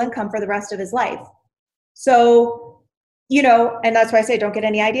residual income for the rest of his life. So, and that's why I say, don't get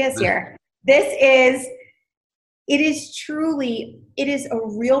any ideas here. It is a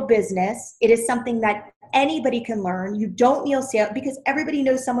real business. It is something that anybody can learn. You don't need sales because everybody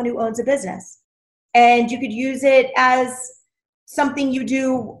knows someone who owns a business. And you could use it as something you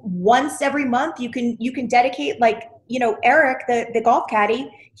do once every month. You can dedicate, like, Eric, the golf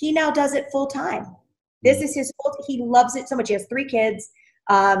caddy, he now does it full time. This is his he loves it so much. He has 3 kids.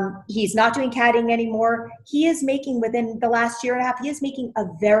 He's not doing caddying anymore. He is making, within the last year and a half, he is making a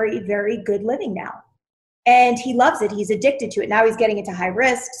very, very good living now. and he loves it. He's addicted to it. Now he's getting into high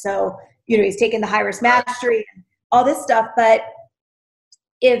risk. So, he's taking the high risk mastery and all this stuff. But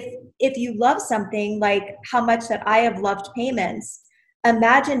if you love something like how much that I have loved payments,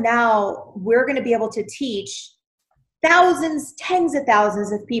 imagine now we're going to be able to teach thousands, tens of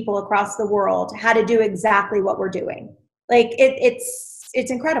thousands of people across the world how to do exactly what we're doing. Like it's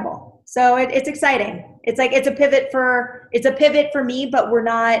incredible. So it's exciting. It's like, it's a pivot for me, but we're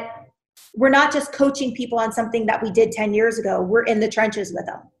not just coaching people on something that we did 10 years ago. We're in the trenches with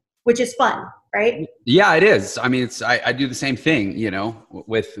them, which is fun, right? Yeah, it is. I mean, I do the same thing,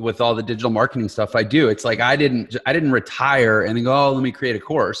 with all the digital marketing stuff I do. It's like, I didn't retire and then go, oh, let me create a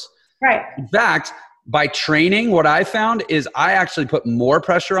course. Right. In fact, by training, what I found is I actually put more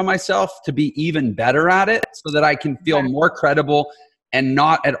pressure on myself to be even better at it so that I can feel more credible and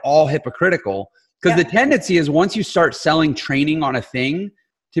not at all hypocritical. Because the tendency is, once you start selling training on a thing,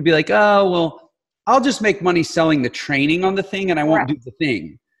 to be like, oh, well, I'll just make money selling the training on the thing and I won't do the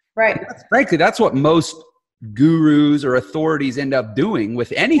thing. Right. Frankly, that's what most gurus or authorities end up doing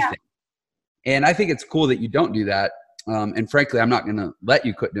with anything. Yeah. And I think it's cool that you don't do that. And frankly, I'm not going to let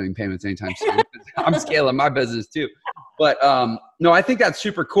you quit doing payments anytime soon. I'm scaling my business too. But no, I think that's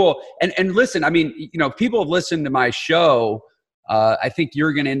super cool. And listen, I mean, people have listened to my show. I think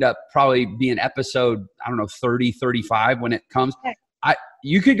you're going to end up probably being episode, 30, 35 when it comes.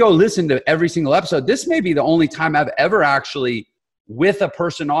 You could go listen to every single episode. This may be the only time I've ever actually, with a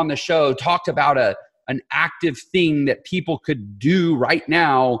person on the show, talked about an active thing that people could do right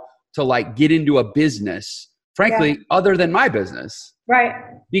now to like get into a business, frankly, other than my business. Right.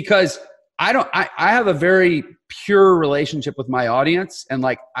 Because I have a very pure relationship with my audience, and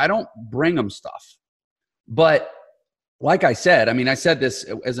like, I don't bring them stuff. But like I said, I mean, I said this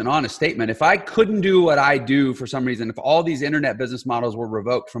as an honest statement. If I couldn't do what I do for some reason, if all these internet business models were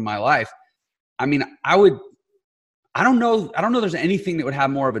revoked from my life, I mean, I don't know there's anything that would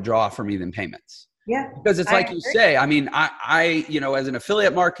have more of a draw for me than payments. Yeah. Because it's like you say, I mean, I as an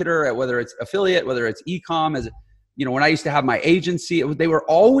affiliate marketer, whether it's affiliate, whether it's e-com, when I used to have my agency, they were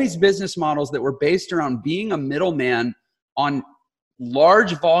always business models that were based around being a middleman on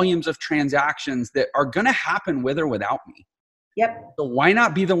large volumes of transactions that are going to happen with or without me. Yep. So why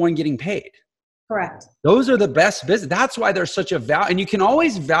not be the one getting paid? Correct. Those are the best business. That's why there's such a value. And you can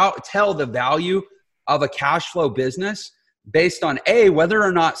always tell the value of a cash flow business based on A, whether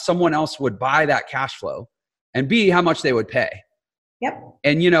or not someone else would buy that cash flow, and B, how much they would pay. Yep.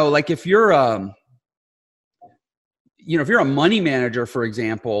 And, like if you're a money manager, for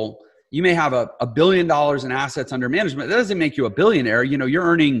example, you may have $1 billion in assets under management. That doesn't make you a billionaire. You're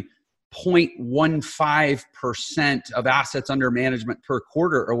earning 0.15% of assets under management per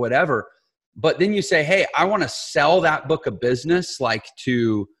quarter or whatever. But then you say, hey, I want to sell that book of business like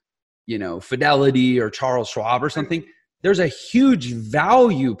to, Fidelity or Charles Schwab or something. There's a huge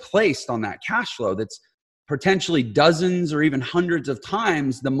value placed on that cash flow that's potentially dozens or even hundreds of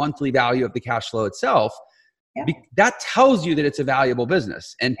times the monthly value of the cash flow itself. Yeah. That tells you that it's a valuable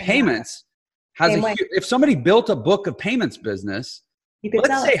business. And payments has if somebody built a book of payments business,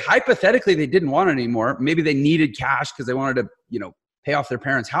 let's say hypothetically they didn't want it anymore. Maybe they needed cash because they wanted to, pay off their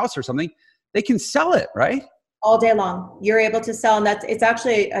parents' house or something. They can sell it, right? All day long. You're able to sell. And it's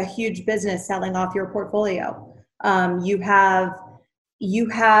actually a huge business selling off your portfolio. You have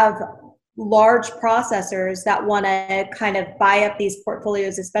large processors that want to kind of buy up these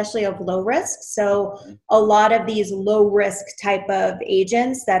portfolios, especially of low risk. So a lot of these low risk type of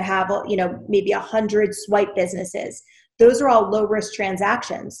agents that have, maybe 100 swipe businesses, those are all low risk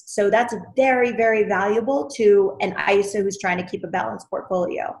transactions. So that's very, very valuable to an ISO who's trying to keep a balanced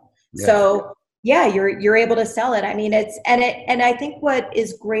portfolio. Yeah. So yeah, you're able to sell it. I mean, and I think what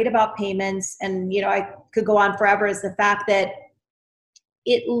is great about payments, and I could go on forever, is the fact that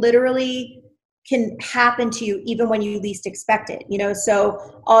it literally can happen to you even when you least expect it.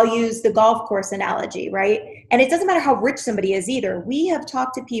 So I'll use the golf course analogy, right? And it doesn't matter how rich somebody is either. We have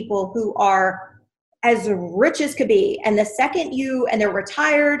talked to people who are as rich as could be, and the second and they're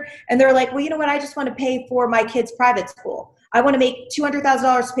retired, and they're like, well, you know what? I just want to pay for my kid's private school. I want to make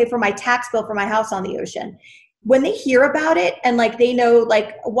 $200,000 to pay for my tax bill for my house on the ocean. When they hear about it, and like they know,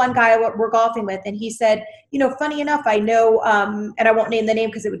 like one guy we're golfing with, and he said, funny enough, I know, and I won't name the name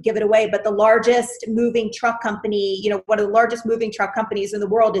because it would give it away, but the largest moving truck company, one of the largest moving truck companies in the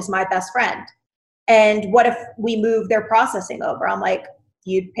world is my best friend. And what if we move their processing over? I'm like,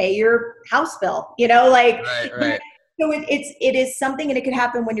 you'd pay your house bill, Right. So it is something, and it could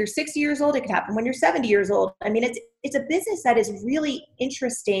happen when you're 60 years old. It could happen when you're 70 years old. I mean, it's a business that is really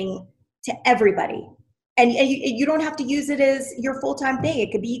interesting to everybody. And you don't have to use it as your full-time thing.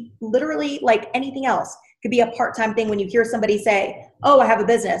 It could be literally like anything else. could be a part-time thing when you hear somebody say, oh, I have a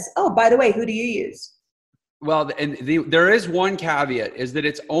business. Oh, by the way, who do you use? Well, and there is one caveat, is that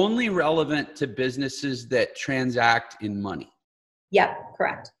it's only relevant to businesses that transact in money. Yep,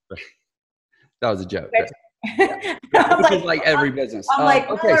 correct. That was a joke. Yeah. Which is like every business. I'm like,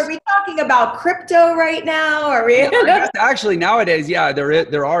 okay, are we talking about crypto right now? Are we? Actually, nowadays, yeah,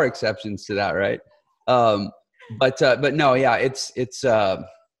 there are exceptions to that, right? But no, yeah, it's a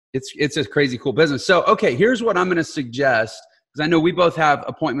crazy cool business. So, okay, here's what I'm going to suggest, because I know we both have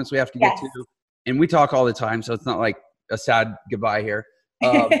appointments we have to get to, and we talk all the time, so it's not like a sad goodbye here.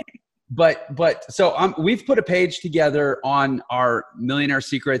 But so we've put a page together on our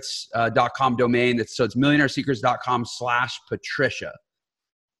millionairesecrets.com domain. So it's millionairesecrets.com/Patricia,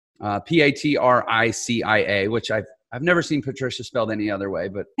 Patricia, which I've never seen Patricia spelled any other way,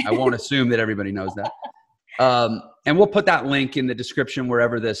 but I won't assume that everybody knows that. And we'll put that link in the description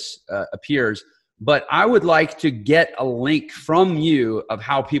wherever this appears. But I would like to get a link from you of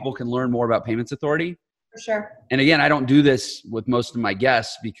how people can learn more about Payments Authority. For sure. And again, I don't do this with most of my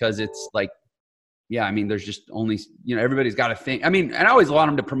guests because it's like, yeah, I mean, there's just only, everybody's got a thing. I mean, and I always want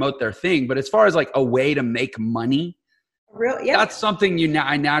them to promote their thing, but as far as like a way to make money, that's something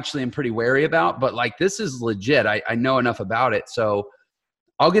I naturally am pretty wary about, but like, this is legit. I know enough about it. So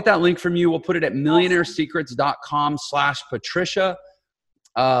I'll get that link from you. We'll put it at millionairesecrets.com/Patricia.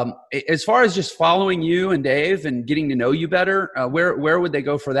 As far as just following you and Dave and getting to know you better, where would they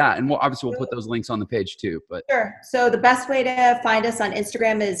go for that? And we'll put those links on the page too. But sure. So the best way to find us on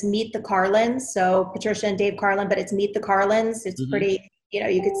Instagram is Meet the Carlins. So Patricia and Dave Carlin, but it's Meet the Carlins. It's pretty,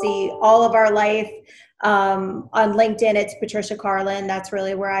 you could see all of our life. On LinkedIn, it's Patricia Carlin. That's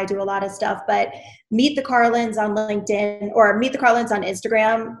really where I do a lot of stuff. But Meet the Carlins on LinkedIn or Meet the Carlins on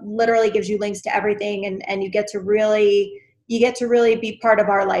Instagram literally gives you links to everything, and you get to really be part of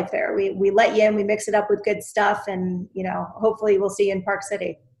our life there. We let you in, we mix it up with good stuff, and hopefully we'll see you in Park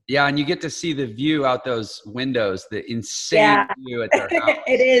City. Yeah, and you get to see the view out those windows, the insane view at their house.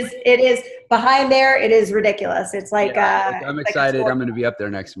 It is behind there. It is ridiculous. It's like I'm excited. I'm going to be up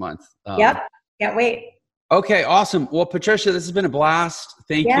there next month. Yep, can't wait. Okay, awesome. Well, Patricia, this has been a blast.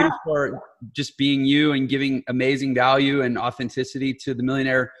 Thank you for just being you and giving amazing value and authenticity to the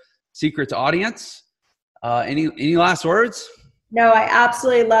Millionaire Secrets audience. Any last words? No, I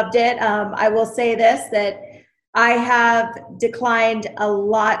absolutely loved it. I will say this, that I have declined a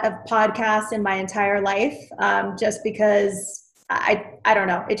lot of podcasts in my entire life, just because I don't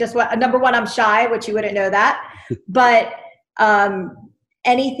know. It just, number one, I'm shy, which you wouldn't know that, but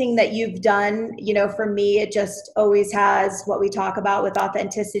anything that you've done, for me, it just always has what we talk about with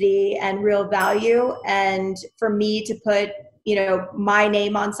authenticity and real value. And for me to put my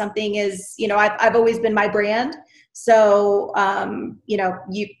name on something is, I've always been my brand. So,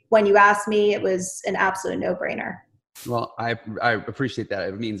 when you asked me, it was an absolute no-brainer. Well, I appreciate that.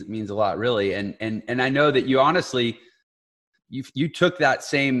 It means a lot, really. And I know that you honestly, you took that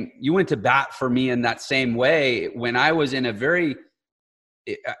same, you went to bat for me in that same way when I was in a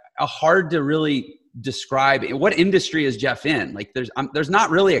hard to really describe. What industry is Jeff in? Like there's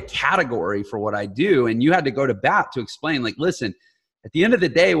not really a category for what I do. And you had to go to bat to explain, like, listen, at the end of the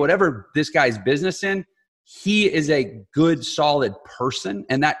day, whatever this guy's business in, he is a good, solid person.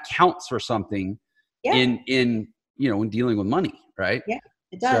 And that counts for something in dealing with money. Right. Yeah,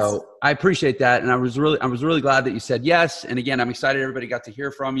 it does. So I appreciate that. And I was really glad that you said yes. And again, I'm excited everybody got to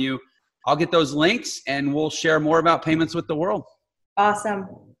hear from you. I'll get those links and we'll share more about payments with the world. Awesome.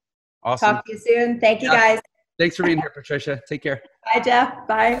 Awesome. Talk to you soon. Thank you, guys. Thanks for being here, Patricia. Take care. Bye, Jeff.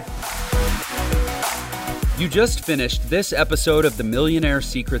 Bye. You just finished this episode of the Millionaire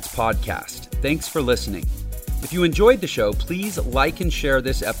Secrets podcast. Thanks for listening. If you enjoyed the show, please like and share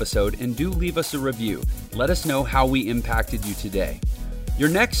this episode and do leave us a review. Let us know how we impacted you today. Your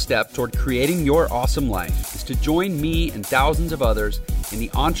next step toward creating your awesome life is to join me and thousands of others in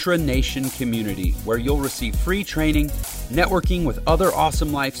the Entre Nation community, where you'll receive free training, networking with other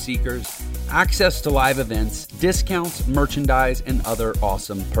awesome life seekers, access to live events, discounts, merchandise, and other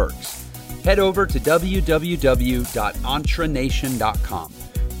awesome perks. Head over to www.entrenation.com.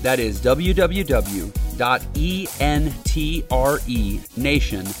 That is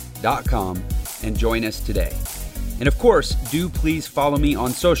www.entrenation.com and join us today. And of course, do please follow me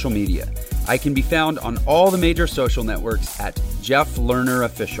on social media. I can be found on all the major social networks at Jeff Lerner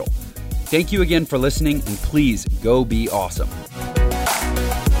Official. Thank you again for listening, and please go be awesome.